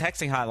somebody on the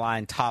texting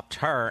hotline topped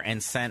her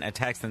and sent a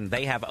text, and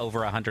they have over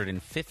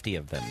 150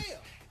 of them.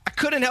 I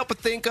couldn't help but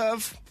think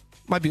of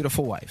my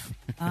beautiful wife.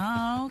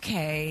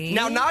 Okay.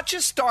 Now, not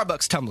just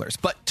Starbucks tumblers,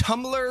 but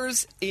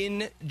tumblers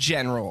in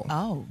general.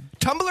 Oh.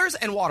 Tumblers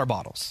and water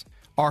bottles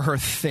are her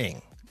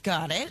thing.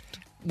 Got it.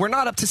 We're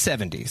not up to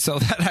 70, so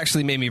that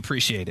actually made me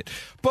appreciate it.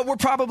 But we're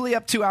probably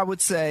up to, I would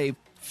say,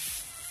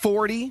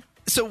 40.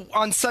 So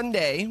on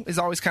Sunday is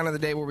always kind of the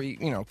day where we,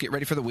 get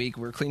ready for the week.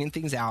 We're cleaning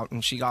things out,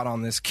 and she got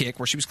on this kick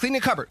where she was cleaning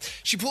a cupboard.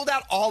 She pulled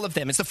out all of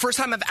them. It's the first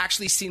time I've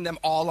actually seen them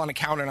all on a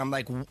counter, and I'm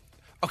like,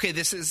 okay,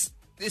 this is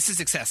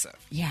excessive.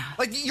 Yeah.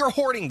 Like, you're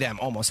hoarding them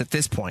almost at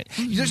this point.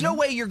 Mm-hmm. There's no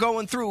way you're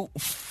going through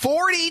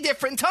 40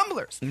 different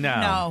tumblers.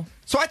 No.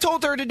 So I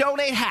told her to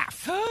donate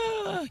half.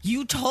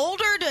 You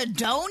told her to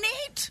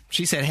donate?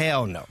 She said,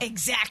 hell no.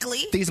 Exactly.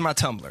 These are my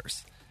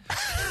tumblers.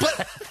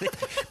 But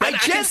I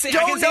can see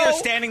her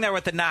standing there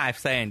with the knife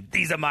saying,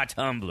 these are my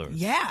tumblers.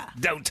 Yeah.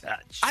 Don't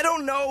touch. I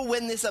don't know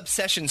when this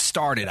obsession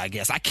started, I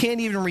guess. I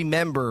can't even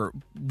remember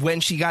when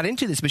she got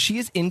into this, but she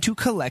is into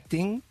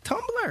collecting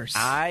tumblers.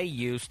 I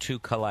used to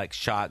collect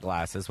shot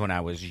glasses when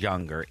I was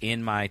younger,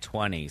 in my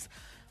 20s.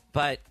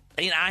 But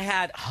I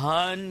had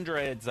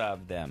hundreds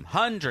of them.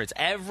 Hundreds.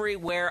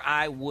 Everywhere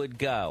I would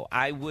go,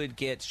 I would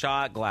get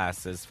shot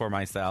glasses for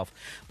myself.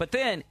 But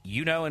then,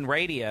 in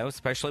radio,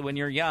 especially when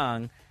you're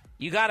young,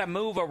 you got to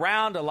move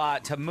around a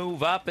lot to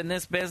move up in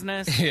this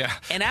business. Yeah.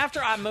 And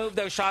after I moved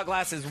those shot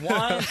glasses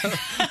once,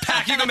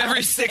 packing them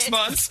every 6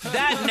 months.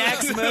 That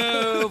next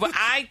move,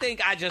 I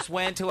think I just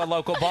went to a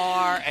local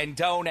bar and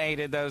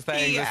donated those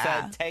things and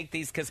said, take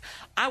these, because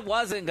I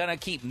wasn't going to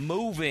keep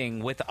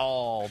moving with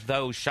all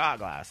those shot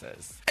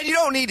glasses. And you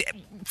don't need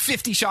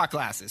 50 shot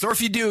glasses. Or if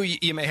you do,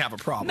 you may have a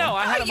problem. No,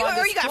 I had them on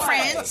Or you got display.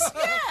 friends.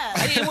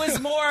 Yeah. It was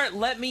more,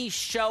 let me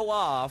show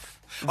off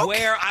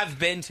where I've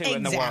been to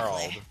in the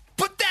world.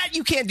 But that,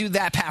 you can't do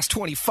that past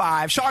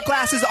 25. Shot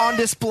glasses on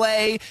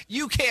display.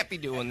 You can't be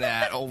doing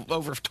that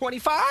over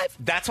 25.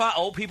 That's why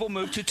old people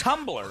move to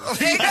tumblers.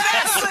 Exactly.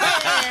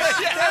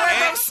 They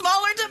went from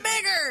smaller to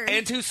bigger.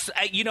 And to,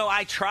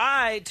 I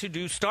tried to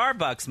do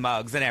Starbucks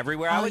mugs, and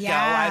everywhere I would go,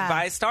 I'd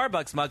buy a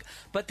Starbucks mug.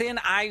 But then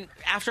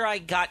after I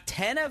got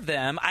 10 of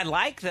them, I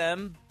like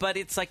them, but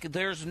it's like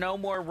there's no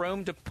more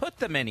room to put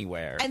them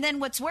anywhere. And then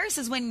what's worse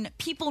is when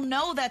people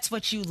know that's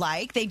what you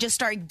like, they just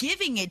start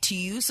giving it to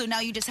you. So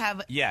now you just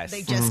have,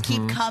 they just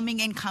keep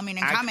coming and coming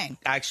and coming.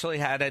 I actually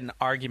had an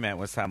argument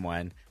with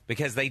someone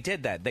because they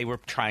did that. They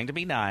were trying to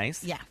be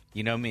nice. Yeah.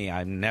 You know me.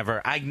 I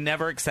never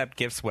accept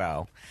gifts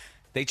well.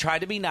 They tried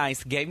to be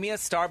nice, gave me a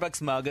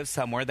Starbucks mug of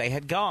somewhere they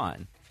had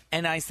gone.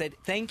 And I said,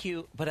 thank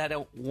you, but I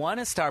don't want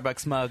a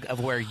Starbucks mug of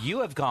where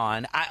you have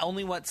gone. I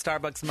only want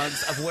Starbucks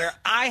mugs of where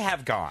I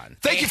have gone.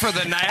 Thank you for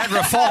the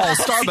Niagara Falls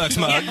Starbucks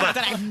mug.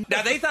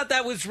 Now, they thought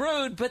that was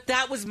rude, but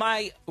that was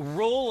my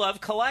rule of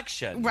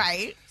collection.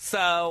 Right.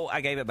 So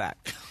I gave it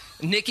back.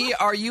 Nikki,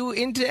 are you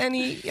into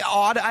any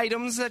odd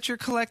items that you're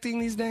collecting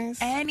these days?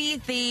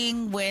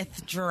 Anything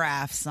with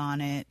giraffes on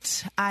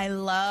it. I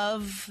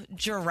love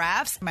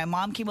giraffes. My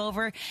mom came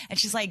over and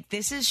she's like,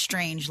 this is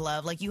strange,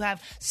 love. Like, you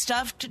have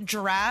stuffed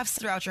giraffes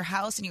throughout your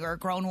house and you're a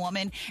grown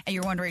woman and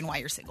you're wondering why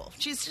you're single.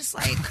 She's just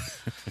like,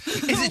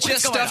 is it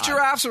just stuffed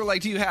giraffes, or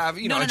like do you have,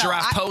 a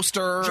giraffe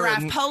poster?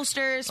 Giraffe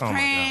posters,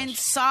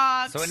 prints,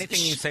 socks. So anything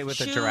you say with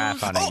shoes. a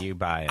giraffe on it, you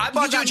buy it. I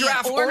bought you a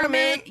giraffe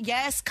ornament.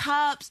 Yes,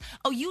 cups.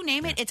 Oh, you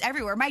name it, it's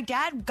everywhere. My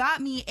dad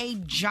got me a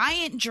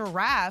giant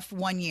giraffe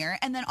one year,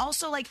 and then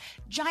also like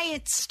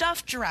giant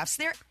stuffed giraffes.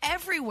 They're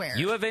everywhere.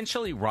 You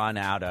eventually run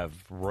out of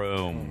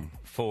room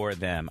for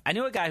them. I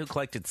knew a guy who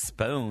collected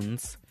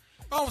spoons.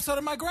 Oh, so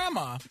did my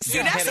grandma. See,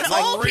 that's an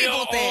old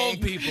people thing.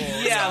 Old people.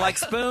 Yeah, like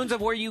spoons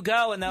of where you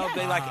go, and they'll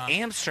be like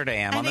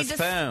Amsterdam on the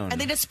spoon. And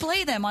they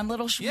display them on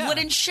little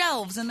wooden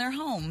shelves in their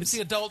homes. It's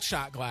the adult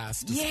shot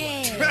glass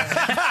display.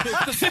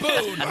 Yeah. The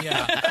spoon,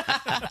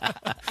 yeah.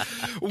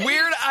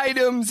 Weird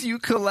items you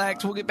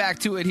collect. We'll get back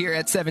to it here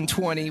at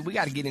 7:20. We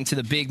got to get into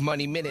the Big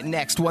Money Minute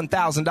next.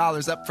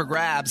 $1,000 up for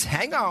grabs.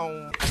 Hang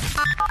on.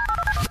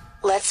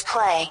 Let's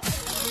play.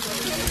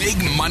 Big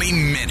Money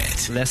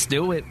Minute. Let's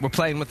do it. We're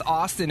playing with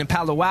Austin in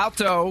Palo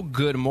Alto.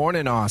 Good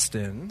morning,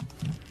 Austin.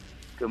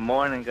 Good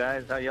morning,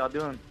 guys. How y'all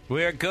doing?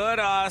 We're good,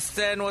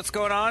 Austin. What's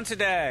going on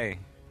today?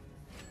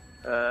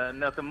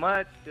 Nothing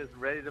much. Just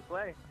ready to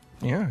play.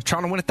 Yeah,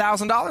 trying to win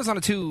 $1,000 on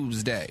a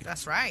Tuesday.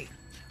 That's right.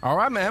 All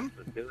right, man.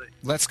 Let's do it.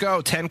 Let's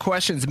go. 10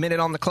 questions, a minute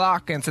on the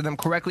clock. Answer them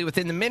correctly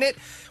within the minute.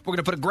 We're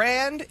going to put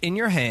 $1,000 in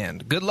your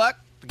hand. Good luck.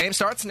 The game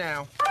starts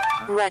now.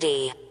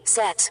 Ready,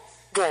 set,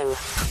 go.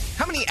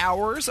 How many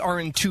hours are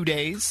in 2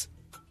 days?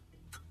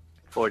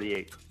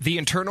 48. The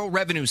Internal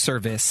Revenue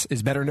Service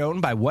is better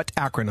known by what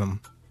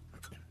acronym?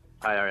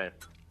 IRS.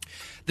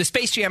 The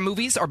Space Jam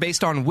movies are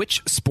based on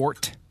which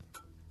sport?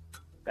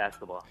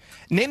 Basketball.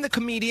 Name the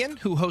comedian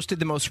who hosted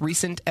the most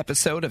recent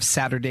episode of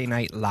Saturday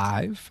Night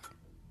Live.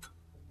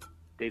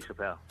 Dave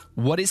Chappelle.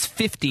 What is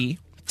 50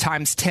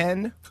 times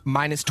 10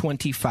 minus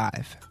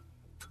 25?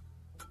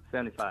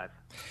 75.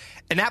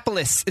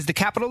 Annapolis is the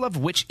capital of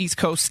which East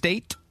Coast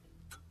state?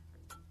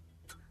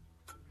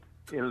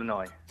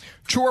 Illinois.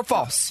 True or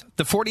false?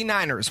 The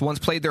 49ers once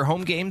played their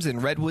home games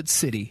in Redwood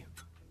City.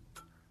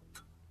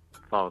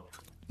 False.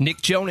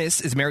 Nick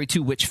Jonas is married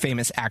to which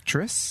famous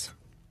actress?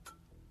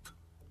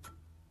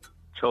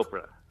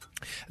 Chopra.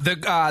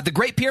 The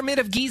Great Pyramid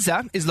of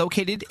Giza is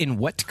located in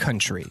what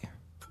country?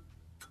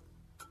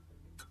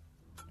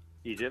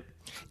 Egypt.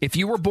 If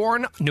you were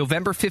born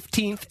November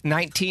 15th,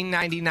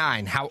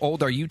 1999, how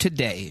old are you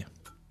today?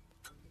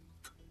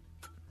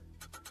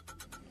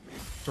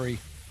 3.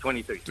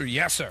 23.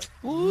 Yes, sir.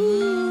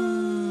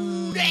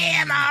 Ooh,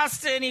 damn,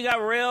 Austin, you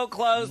got real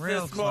close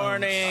this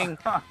morning.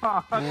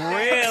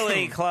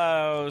 Really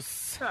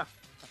close.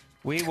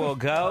 We will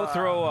go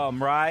through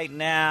them right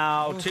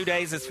now. 2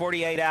 days is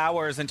 48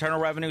 hours. Internal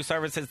Revenue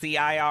Service is the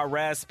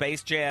IRS.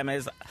 Space Jam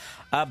is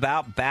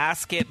about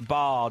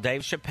basketball.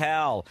 Dave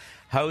Chappelle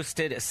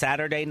hosted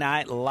Saturday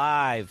Night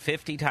Live.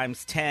 50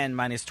 times 10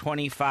 minus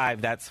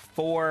 25. That's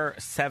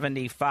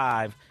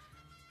 475.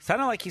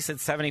 Sounded like you said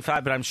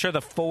 75, but I'm sure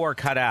the 4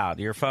 cut out.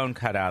 Your phone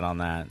cut out on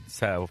that.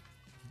 So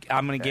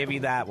I'm going to give you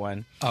that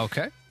one.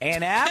 Okay.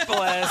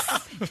 Annapolis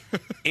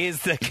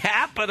is the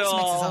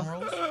capital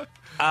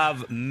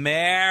of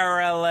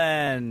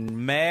Maryland.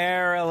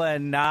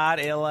 Maryland, not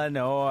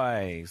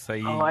Illinois. So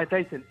you. Oh, I thought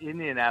you said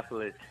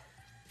Indianapolis.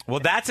 Well,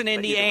 that's in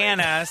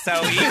Indiana, so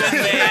even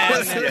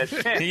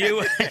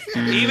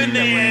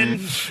then,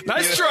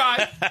 nice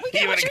try.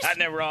 You would have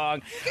gotten it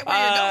wrong.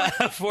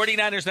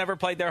 49ers never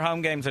played their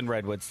home games in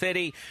Redwood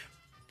City.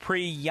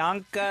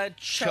 Priyanka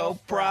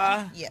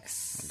Chopra.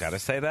 Yes. Got to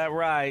say that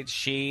right.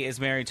 She is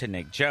married to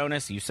Nick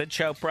Jonas. You said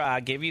Chopra.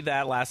 I'll give you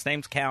that. Last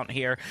names count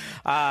here.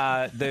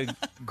 The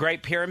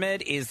Great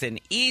Pyramid is in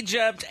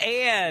Egypt,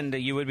 and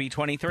you would be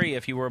 23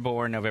 if you were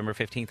born November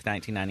 15th,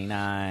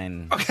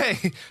 1999.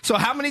 Okay, so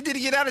how many did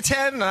he get out of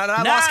 10?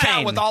 I lost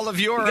count with all of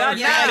your...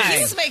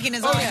 He's making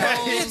his own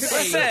rules.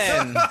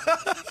 Listen,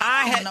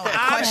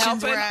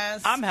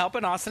 I'm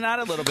helping Austin out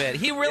a little bit.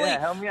 He really... Yeah,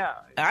 help me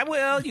out. I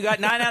will. You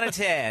got 9 out of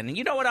 10.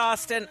 You know what,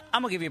 Austin?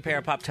 I'm going to give you a pair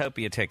of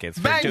Poptopia tickets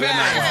for Bang, doing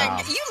bang.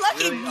 that.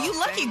 You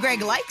lucky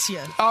Greg likes you.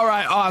 All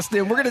right,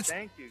 Austin, we're going to...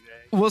 Thank you,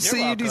 Greg. We'll You're see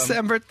you welcome.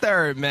 December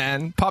 3rd,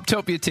 man.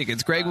 Poptopia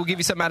tickets. Greg will give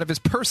you something out of his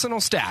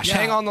personal stash. Yeah.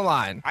 Hang on the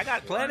line. I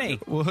got plenty.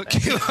 We'll hook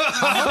you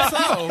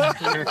up.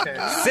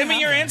 Send me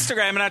your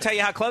Instagram and I'll tell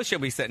you how close you'll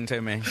be sitting to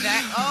me.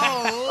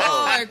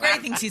 Oh, Lord.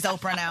 Greg thinks he's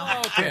Oprah now.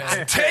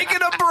 Okay. Taking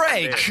a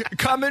break.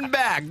 Coming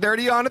back.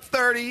 Dirty on a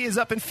 30 is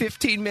up in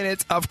 15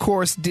 minutes. Of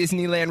course,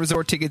 Disneyland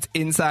Resort tickets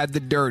inside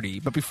the Dirty.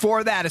 But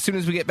before that, as soon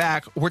as we get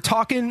back, we're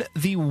talking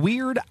the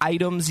weird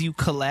items you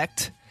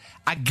collect.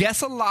 I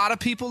guess a lot of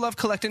people love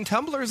collecting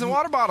tumblers and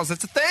water bottles.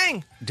 It's a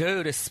thing.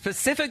 Dude,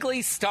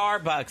 specifically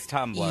Starbucks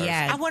tumblers.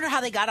 Yeah. I wonder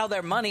how they got all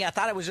their money. I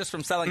thought it was just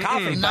from selling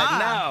coffee, but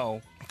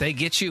no. They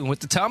get you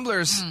with the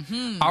tumblers.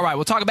 All right,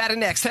 we'll talk about it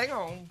next. Hang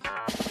on.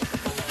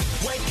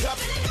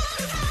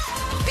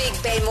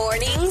 Big Bay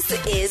Mornings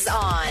is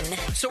on.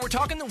 So we're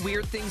talking the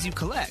weird things you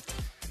collect.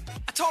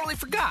 I totally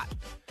forgot.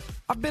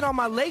 I've been on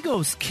my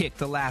Legos kick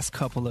the last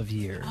couple of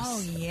years.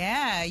 Oh,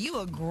 yeah. You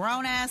a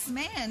grown-ass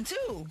man,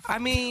 too. I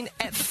mean,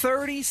 at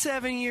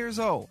 37 years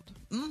old,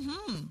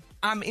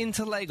 I'm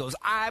into Legos.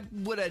 I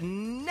would have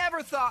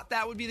never thought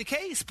that would be the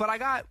case, but I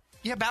got,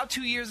 about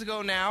 2 years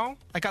ago now,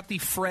 I got the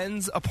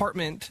Friends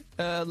apartment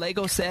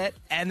Lego set,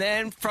 and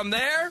then from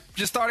there,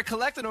 just started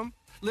collecting them.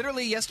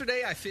 Literally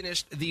yesterday, I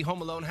finished the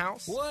Home Alone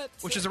house,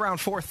 which is around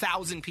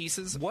 4,000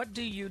 pieces. What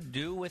do you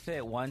do with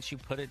it once you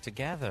put it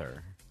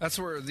together? That's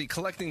where the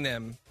collecting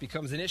them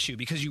becomes an issue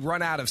because you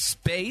run out of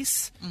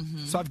space.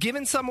 So I've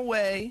given some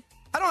away.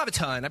 I don't have a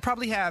ton. I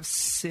probably have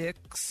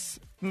 6,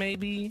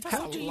 maybe.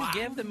 Who do you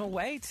give them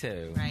away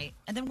to? Right.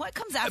 And then what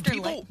comes after?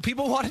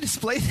 People want to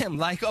display them.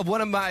 Like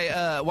one of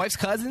my wife's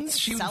cousins,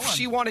 she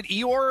wanted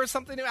Eeyore or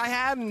something that I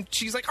had, and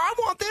she's like, I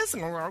want this.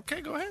 And I'm like, okay,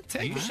 go ahead,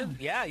 take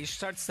it. You should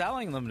start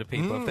selling them to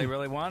people if they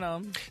really want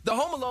them. The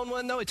Home Alone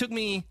one, though, it took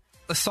me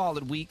a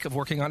solid week of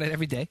working on it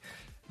every day.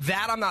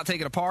 That I'm not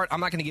taking apart. I'm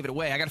not going to give it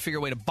away. I got to figure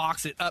a way to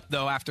box it up,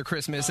 though, after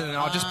Christmas, and then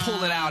I'll just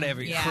pull it out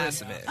every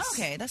Christmas.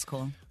 Okay, that's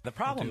cool. The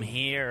problem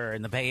here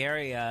in the Bay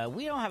Area,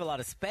 we don't have a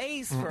lot of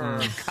space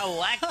for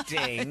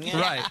collecting.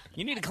 Right.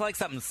 You need to collect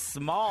something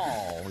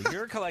small.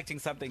 You're collecting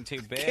something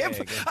too big.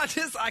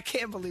 I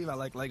can't believe I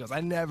like Legos.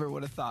 I never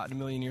would have thought in a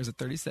million years at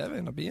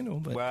 37 I'll be into them.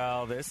 But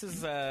Well, this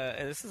is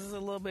a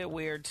little bit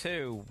weird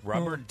too.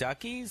 Rubber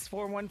duckies,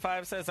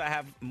 415 says I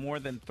have more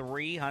than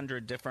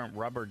 300 different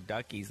rubber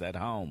duckies at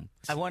home.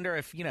 I wonder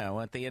if,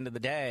 at the end of the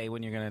day,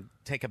 when you're going to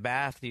take a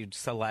bath, you'd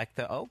select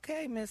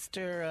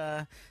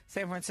Mr.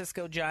 San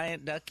Francisco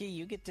Giant Ducky,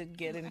 you get to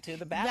get into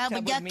the bathtub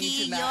Rubber with me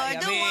ducky, tonight.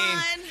 you're the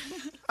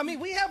one. I mean,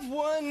 we have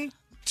 1,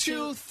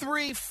 2,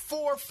 3,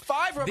 4,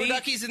 5 rubber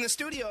duckies in the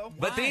studio.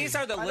 But these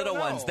are the I little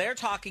don't know. ones. They're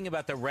talking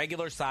about the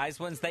regular size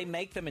ones. They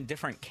make them in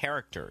different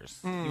characters.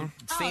 You've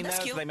seen that's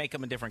those? cute. They make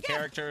them in different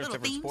characters, little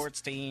different themes.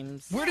 sports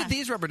teams. Where did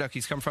these rubber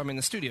duckies come from in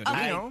the studio? Do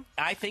you know?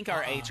 I think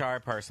our HR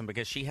person,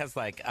 because she has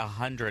like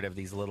 100 of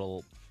these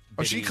little.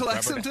 Oh, she bitty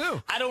collects rubber them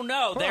too? I don't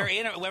know. They're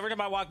in. Every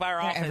time I walk by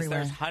her office, everywhere.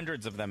 there's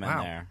hundreds of them in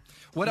there.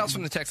 What else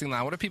from the texting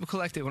line? What are people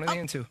collecting? What are they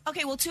into?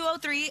 Okay, well,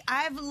 203,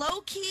 I've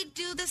low-key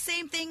do the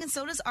same thing, and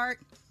so does Art.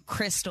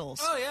 Crystals.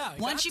 Oh, yeah.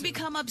 Once you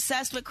become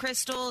obsessed with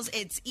crystals,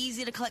 it's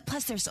easy to collect.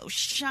 Plus, they're so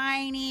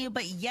shiny.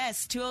 But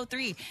yes,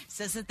 203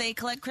 says that they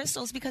collect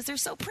crystals because they're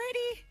so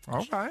pretty.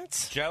 All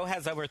right. Joe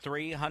has over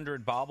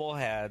 300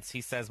 bobbleheads.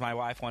 He says my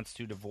wife wants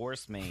to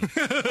divorce me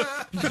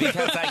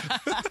because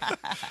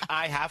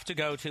I have to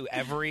go to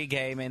every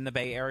game in the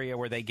Bay Area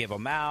where they give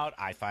them out.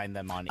 I find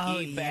them on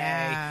eBay.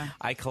 Yeah.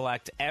 I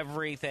collect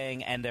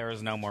everything, and there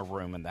is no more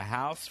room in the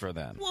house for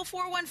them. Well,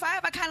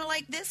 415, I kind of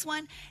like this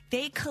one.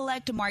 They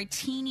collect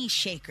martini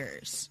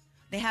shakers.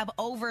 They have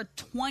over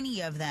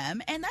 20 of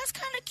them, and that's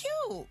kind of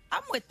cute.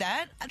 I'm with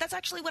that. That's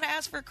actually what I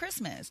asked for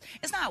Christmas.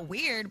 It's not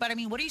weird, but I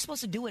mean, what are you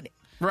supposed to do with it?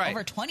 Right.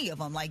 Over 20 of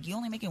them. Like, you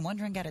only making one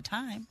drink at a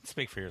time.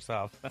 Speak for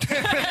yourself.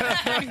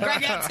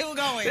 Greg got two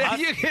going.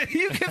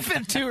 You can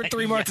fit 2 or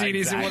 3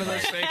 martinis in one of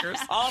those shakers.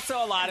 Also,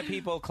 a lot of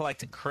people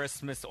collect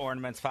Christmas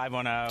ornaments.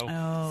 510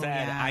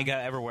 said, yeah. I go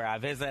everywhere I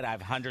visit. I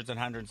have hundreds and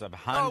hundreds of Oh,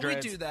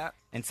 hundreds. we do that.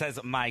 And says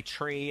my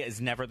tree is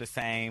never the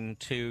same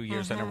 2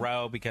 years in a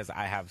row because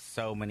I have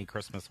so many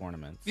Christmas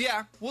ornaments.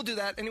 Yeah, we'll do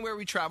that. Anywhere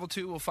we travel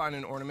to, we'll find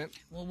an ornament.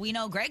 Well, we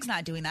know Greg's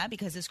not doing that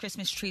because his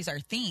Christmas trees are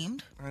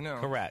themed. I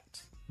know.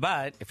 Correct.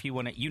 But if you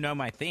want to,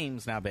 my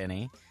themes now,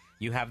 Benny.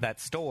 You have that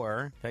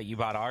store that you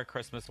bought our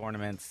Christmas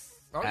ornaments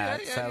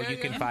at, so you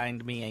can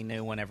find me a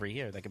new one every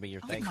year. That could be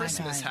your thing.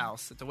 Christmas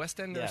house at the West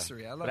End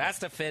Nursery. I love but it has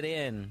to fit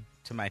in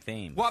to my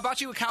theme. Well, I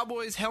bought you a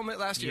Cowboys helmet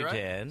last year, You right?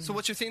 did. So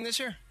what's your theme this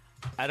year?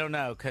 I don't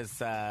know,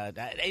 because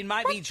it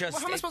might be just...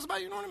 Well, how am I supposed to buy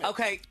you an ornament?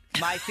 Okay,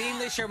 my theme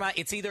this year,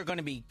 it's either going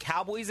to be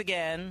Cowboys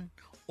again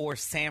or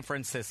San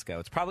Francisco.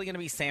 It's probably going to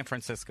be San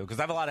Francisco, because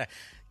I have a lot of,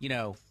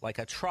 like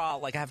I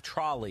have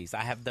trolleys.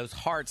 I have those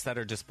hearts that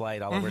are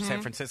displayed all over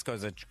San Francisco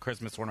as a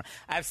Christmas ornament.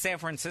 I have San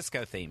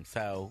Francisco theme,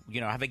 so, I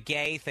have a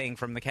gay thing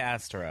from the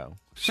Castro.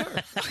 Sure.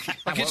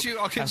 I'll get you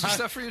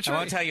stuff for your tree. I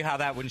won't tell you how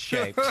that one's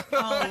shaped. Oh,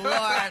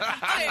 Lord.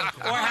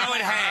 Or how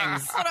it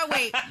hangs. Hold on,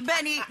 wait.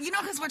 Benny,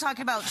 because we're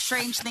talking about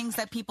strange things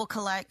that people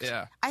collect.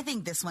 Yeah. I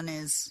think this one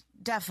is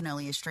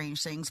definitely a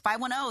strange thing.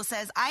 510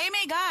 says, I am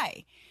a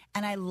guy,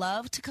 and I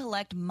love to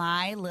collect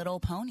My Little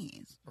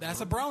Ponies.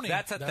 That's a brony.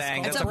 That's a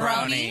thing. It's It's a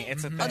brony?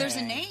 It's a thing. Oh, there's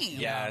a name.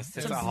 Yes,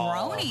 It's it's a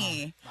whole.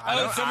 brony.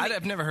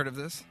 I've never heard of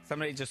this.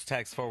 Somebody just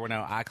text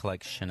 410. I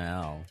collect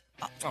Chanel.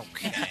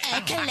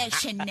 I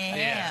collect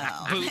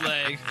Chanel.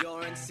 Bootleg.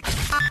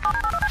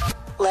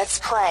 Let's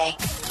play.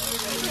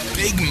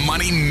 Big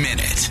Money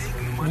Minute.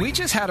 We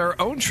just had our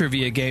own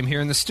trivia game here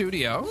in the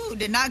studio. Ooh,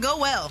 did not go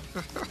well.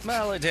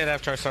 Well, it did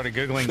after I started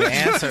Googling the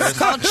answers. It's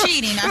called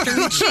cheating. After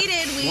we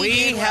cheated,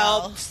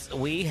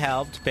 we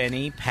helped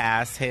Benny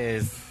pass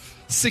his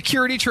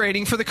Security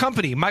training for the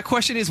company. My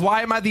question is,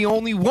 why am I the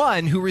only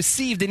one who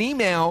received an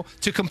email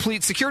to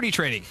complete security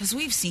training? Because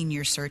we've seen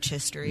your search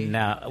history.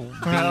 No.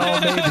 Well,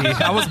 maybe.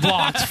 I was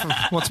blocked from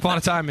once upon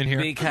a time in here.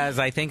 Because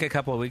I think a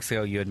couple of weeks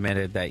ago you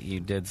admitted that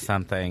you did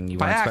something you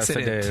By weren't supposed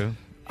accident. to do.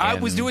 I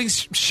was doing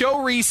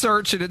show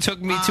research, and it took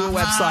me to a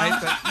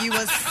website that You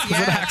was was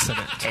an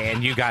accident.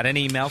 And you got an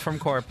email from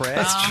corporate.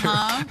 That's true.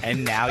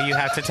 And now you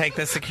have to take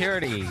the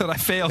security. That I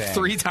failed thing.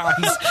 3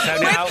 times.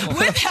 So now,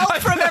 With help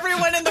from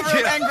everyone in the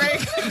room and Greg.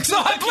 So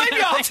I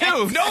blame y'all,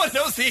 too. No one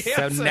knows the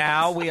so answer.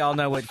 now we all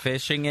know what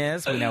phishing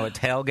is. We know what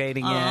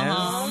tailgating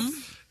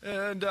is.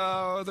 And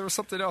there was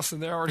something else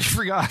in there. I already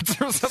forgot.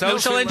 There was something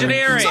Social else in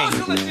there. engineering.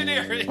 Social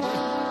engineering.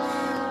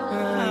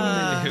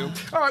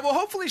 Anywho. All right, well,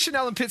 hopefully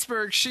Chanel in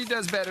Pittsburgh, she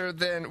does better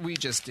than we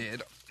just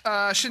did.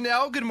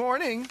 Chanel, good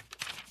morning.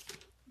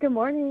 Good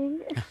morning.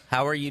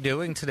 How are you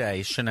doing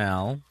today,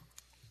 Chanel?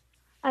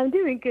 I'm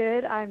doing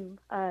good. I'm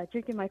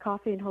drinking my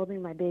coffee and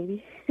holding my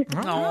baby.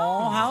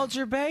 Oh, how old's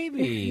your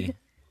baby?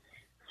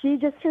 She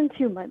just turned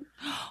 2 months.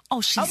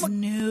 Oh, she's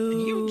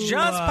new. You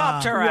just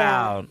popped her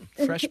out.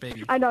 Fresh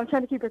baby. I know. I'm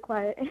trying to keep her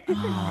quiet.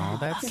 Oh,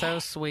 that's so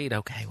sweet.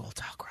 Okay, we'll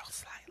talk real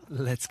slow.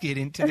 Let's get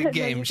into the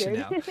game, you're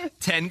Chanel. good.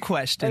 10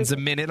 questions, a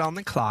minute on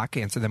the clock.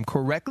 Answer them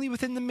correctly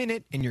within the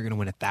minute, and you're going to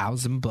win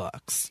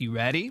 $1,000. You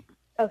ready?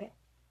 Okay.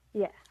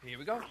 Yeah. Here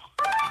we go.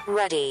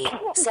 Ready,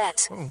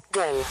 set,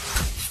 go.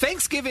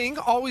 Thanksgiving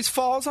always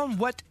falls on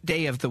what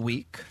day of the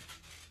week?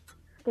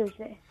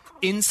 Thursday.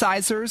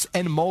 Incisors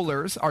and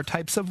molars are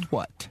types of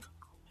what?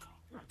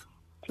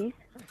 Teeth.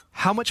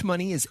 How much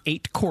money is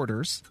 8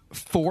 quarters,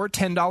 4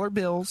 $10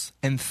 bills,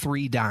 and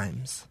 3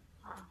 dimes?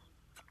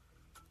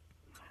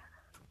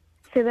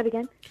 Say that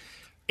again.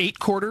 8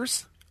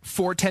 quarters,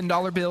 4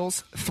 $10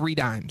 bills, 3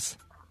 dimes.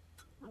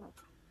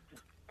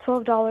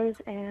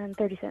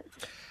 $12.30.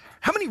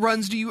 How many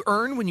runs do you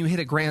earn when you hit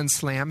a grand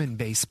slam in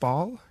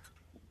baseball?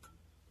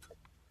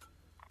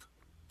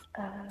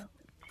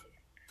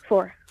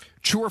 4.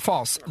 True or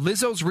false?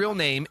 Lizzo's real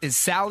name is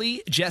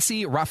Sally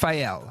Jesse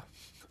Raphael.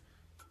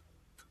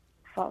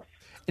 False.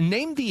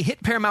 Name the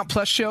hit Paramount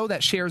Plus show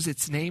that shares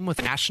its name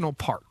with National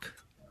Park.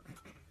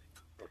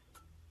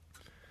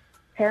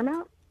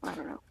 Paramount? I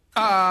don't know.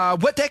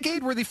 What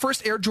decade were the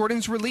first Air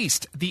Jordans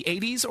released? The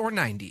 80s or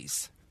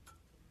 90s?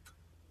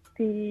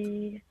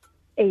 The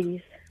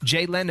 80s.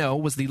 Jay Leno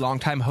was the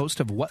longtime host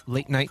of what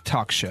late-night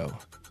talk show?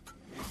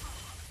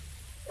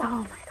 Oh,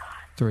 my God.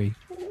 3,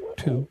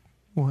 2,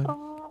 1.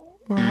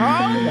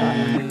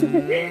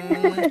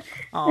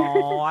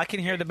 Oh, I can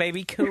hear the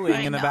baby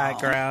cooing in the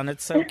background.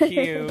 It's so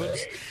cute.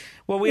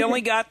 Well, we only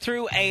got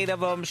through 8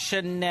 of them.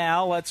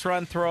 Chanel, let's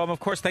run through them. Of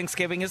course,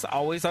 Thanksgiving is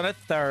always on a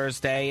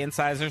Thursday.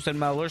 Incisors and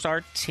molars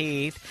are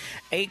teeth.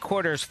 8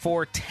 quarters,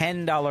 4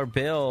 $10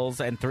 bills,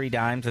 and 3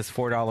 dimes is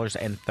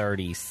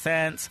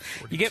 $4.30.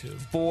 You get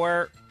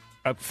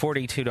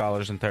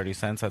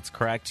 $42.30. That's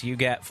correct. You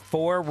get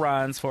 4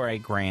 runs for a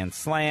grand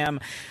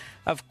slam.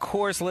 Of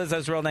course,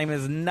 Lizzo's real name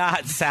is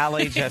not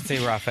Sally Jesse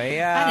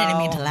Raphael. I didn't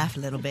mean to laugh a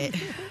little bit.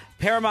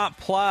 Paramount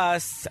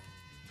Plus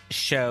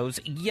shows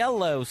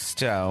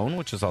Yellowstone,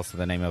 which is also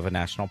the name of a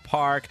national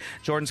park.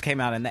 Jordan's came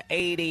out in the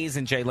 80s,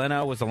 and Jay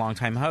Leno was a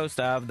longtime host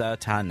of The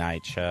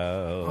Tonight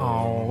Show.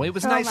 Oh, it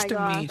was nice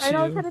to meet you. I know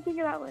I was trying to think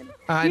of that one.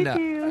 I You know.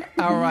 too.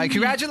 All right,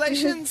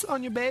 congratulations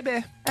on your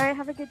baby. All right,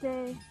 have a good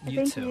day.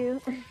 Thank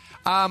too. you.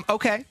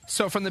 Okay,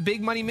 so from the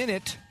Big Money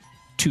Minute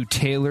to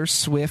Taylor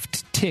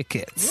Swift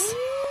tickets.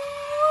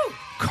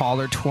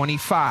 Caller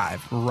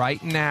 25.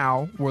 Right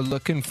now, we're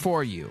looking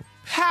for you.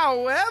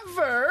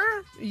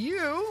 However,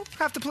 you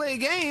have to play a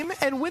game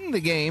and win the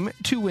game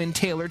to win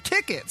Taylor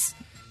tickets.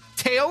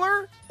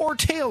 Taylor or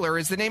Taylor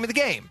is the name of the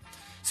game.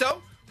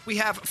 So, we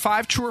have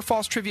 5 true or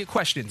false trivia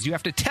questions. You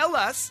have to tell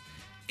us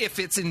if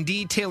it's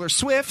indeed Taylor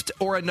Swift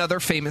or another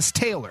famous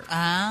Taylor.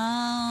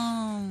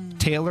 Oh.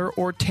 Taylor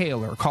or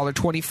Taylor. Caller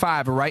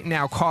 25. Right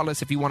now, call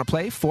us if you want to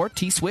play for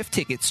T-Swift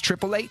tickets.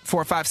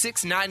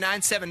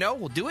 888-456-9970.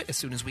 We'll do it as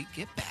soon as we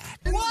get back.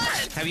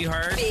 What? Have you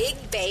heard? Big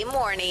Bay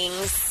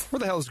Mornings. Where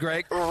the hell is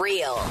Greg?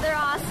 Real. They're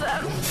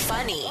awesome.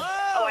 Funny.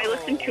 Oh, I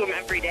listen to them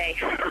every day.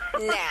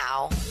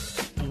 Now.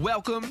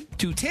 Welcome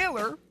to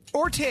Taylor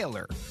or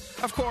Taylor.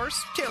 Of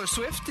course, Taylor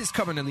Swift is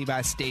coming to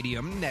Levi's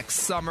Stadium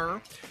next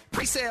summer.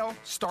 Pre-sale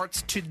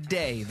starts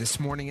today, this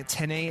morning at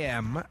 10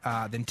 a.m.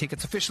 Then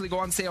tickets officially go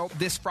on sale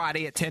this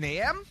Friday at 10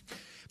 a.m.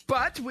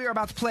 But we are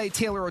about to play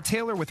Taylor or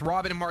Taylor with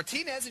Robin and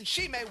Martinez, and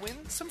she may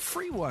win some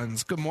free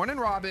ones. Good morning,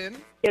 Robin.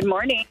 Good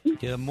morning.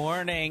 Good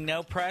morning.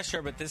 No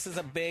pressure, but this is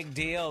a big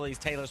deal, these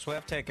Taylor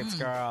Swift tickets,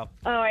 girl.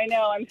 Oh, I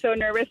know. I'm so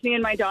nervous. Me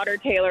and my daughter,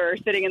 Taylor, are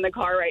sitting in the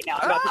car right now.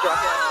 About to drop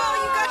her.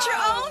 Oh, you got your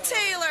own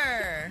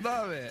Taylor.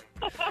 Love it.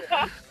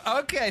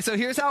 Okay, so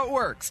here's how it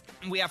works.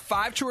 We have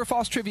 5 true or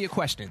false trivia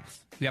questions.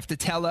 You have to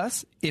tell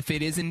us if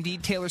it is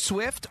indeed Taylor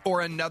Swift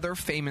or another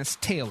famous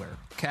Taylor,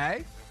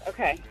 okay?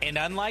 Okay. And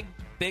unlike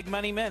Big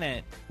Money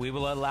Minute, we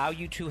will allow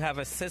you to have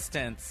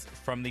assistance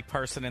from the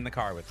person in the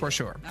car with you. For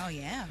sure. Oh,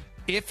 yeah.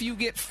 If you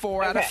get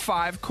 4 out of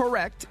 5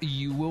 correct,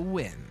 you will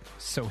win.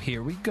 So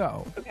here we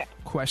go. Okay.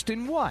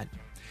 Question 1.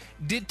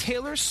 Did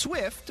Taylor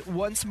Swift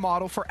once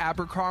model for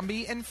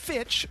Abercrombie and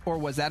Fitch, or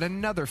was that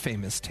another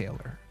famous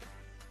Taylor?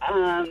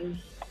 I'm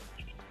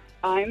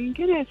going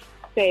to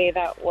say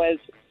that was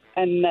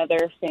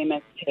another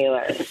famous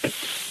Taylor.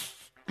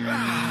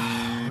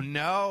 Oh,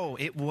 no.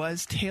 It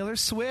was Taylor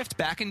Swift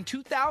back in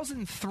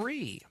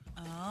 2003.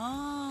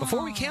 Oh.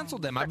 Before we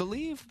canceled them, I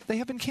believe they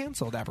have been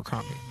canceled,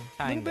 Abercrombie.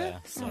 A little bit?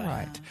 Kinda. All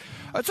right.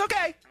 It's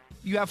okay.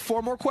 You have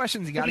 4 more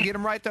questions. You got to get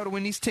them right, though, to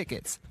win these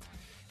tickets.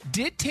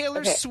 Did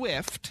Taylor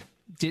Swift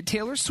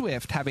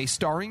have a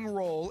starring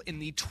role in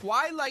the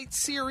Twilight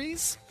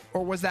series,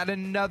 or was that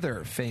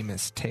another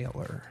famous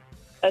Taylor?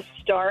 A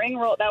starring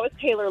role. That was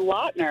Taylor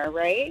Lautner,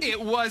 right?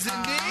 It was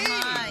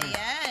indeed.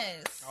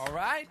 Yes. All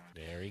right.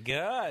 Very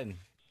good.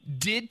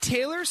 Did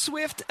Taylor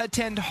Swift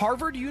attend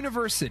Harvard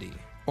University,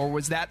 or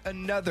was that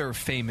another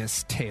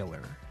famous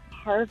Taylor?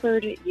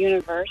 Harvard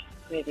University.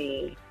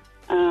 Did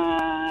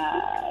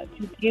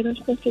Taylor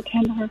Swift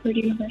attend Harvard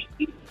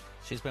University?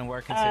 She's been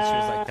working since she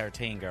was like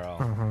 13, girl.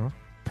 Uh-huh.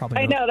 Probably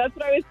I not. know, that's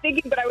what I was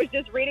thinking, but I was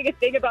just reading a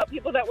thing about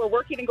people that were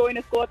working and going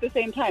to school at the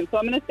same time. So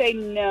I'm going to say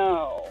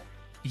no.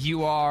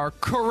 You are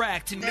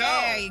correct. No.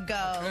 There you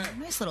go.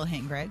 Nice little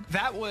hint, Greg.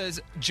 That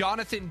was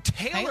Jonathan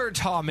Taylor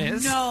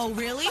Thomas. No,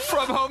 really?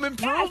 From Home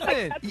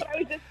Improvement. That's what I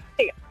was just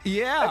saying.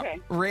 Yeah. Okay.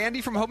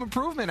 Randy from Home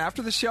Improvement.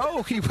 After the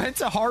show, he went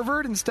to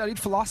Harvard and studied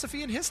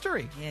philosophy and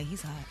history. Yeah,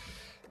 he's hot.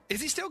 Is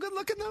he still good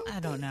looking, though?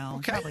 I don't know.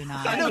 Okay. Probably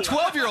not. I know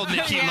 12-year-old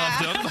Nikki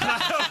loved him. But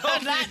I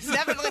don't know.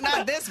 Definitely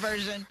not this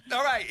version.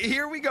 All right,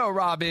 here we go,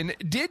 Robin.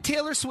 Did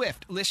Taylor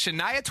Swift list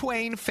Shania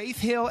Twain, Faith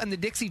Hill, and the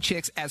Dixie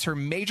Chicks as her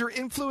major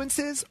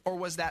influences, or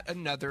was that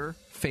another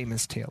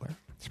famous Taylor?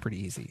 It's pretty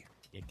easy.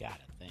 You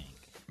gotta think.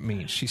 I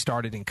mean, she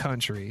started in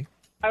country.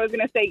 I was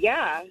going to say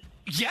yeah.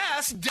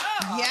 Yes, duh!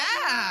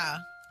 Yeah.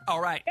 All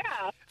right.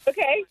 Yeah.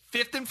 Okay.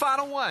 5th and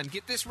final one.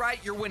 Get this right,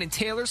 you're winning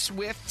Taylor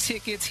Swift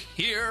tickets.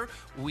 Here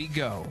we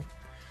go.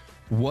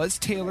 Was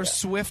Taylor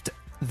Swift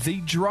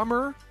the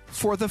drummer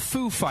for the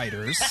Foo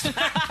Fighters?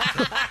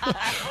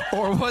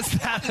 Or was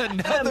that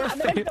another I'm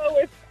going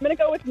to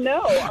go with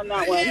no on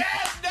that one.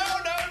 Yes! No.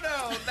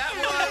 That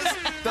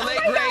was the late,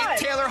 great God.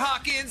 Taylor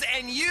Hawkins,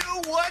 and you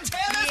won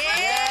Taylor Swift!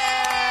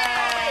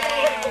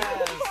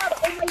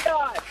 Oh, my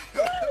God.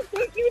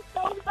 Thank you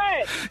so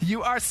much.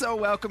 You are so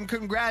welcome.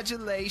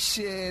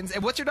 Congratulations.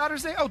 And what's your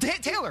daughter's name? Oh,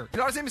 Taylor. Your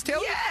daughter's name is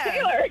Taylor? Yeah.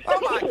 Taylor. Oh,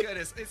 my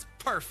goodness. It's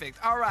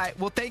perfect. All right.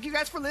 Well, thank you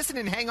guys for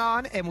listening. Hang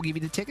on, and we'll give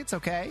you the tickets,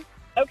 okay?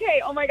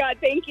 Okay. Oh, my God.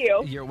 Thank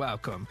you. You're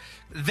welcome.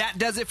 That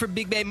does it for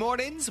Big Bay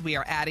Mornings. We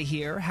are out of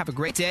here. Have a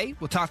great day.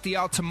 We'll talk to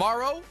y'all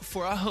tomorrow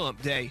for a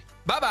hump day.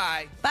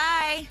 Bye-bye.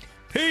 Bye.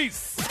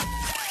 Peace.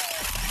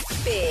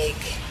 Big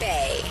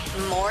Bay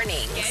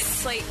Mornings.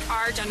 It's like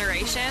our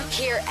generation.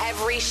 Hear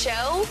every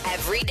show,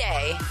 every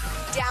day.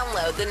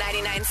 Download the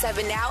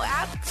 99.7 Now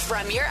app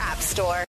from your app store.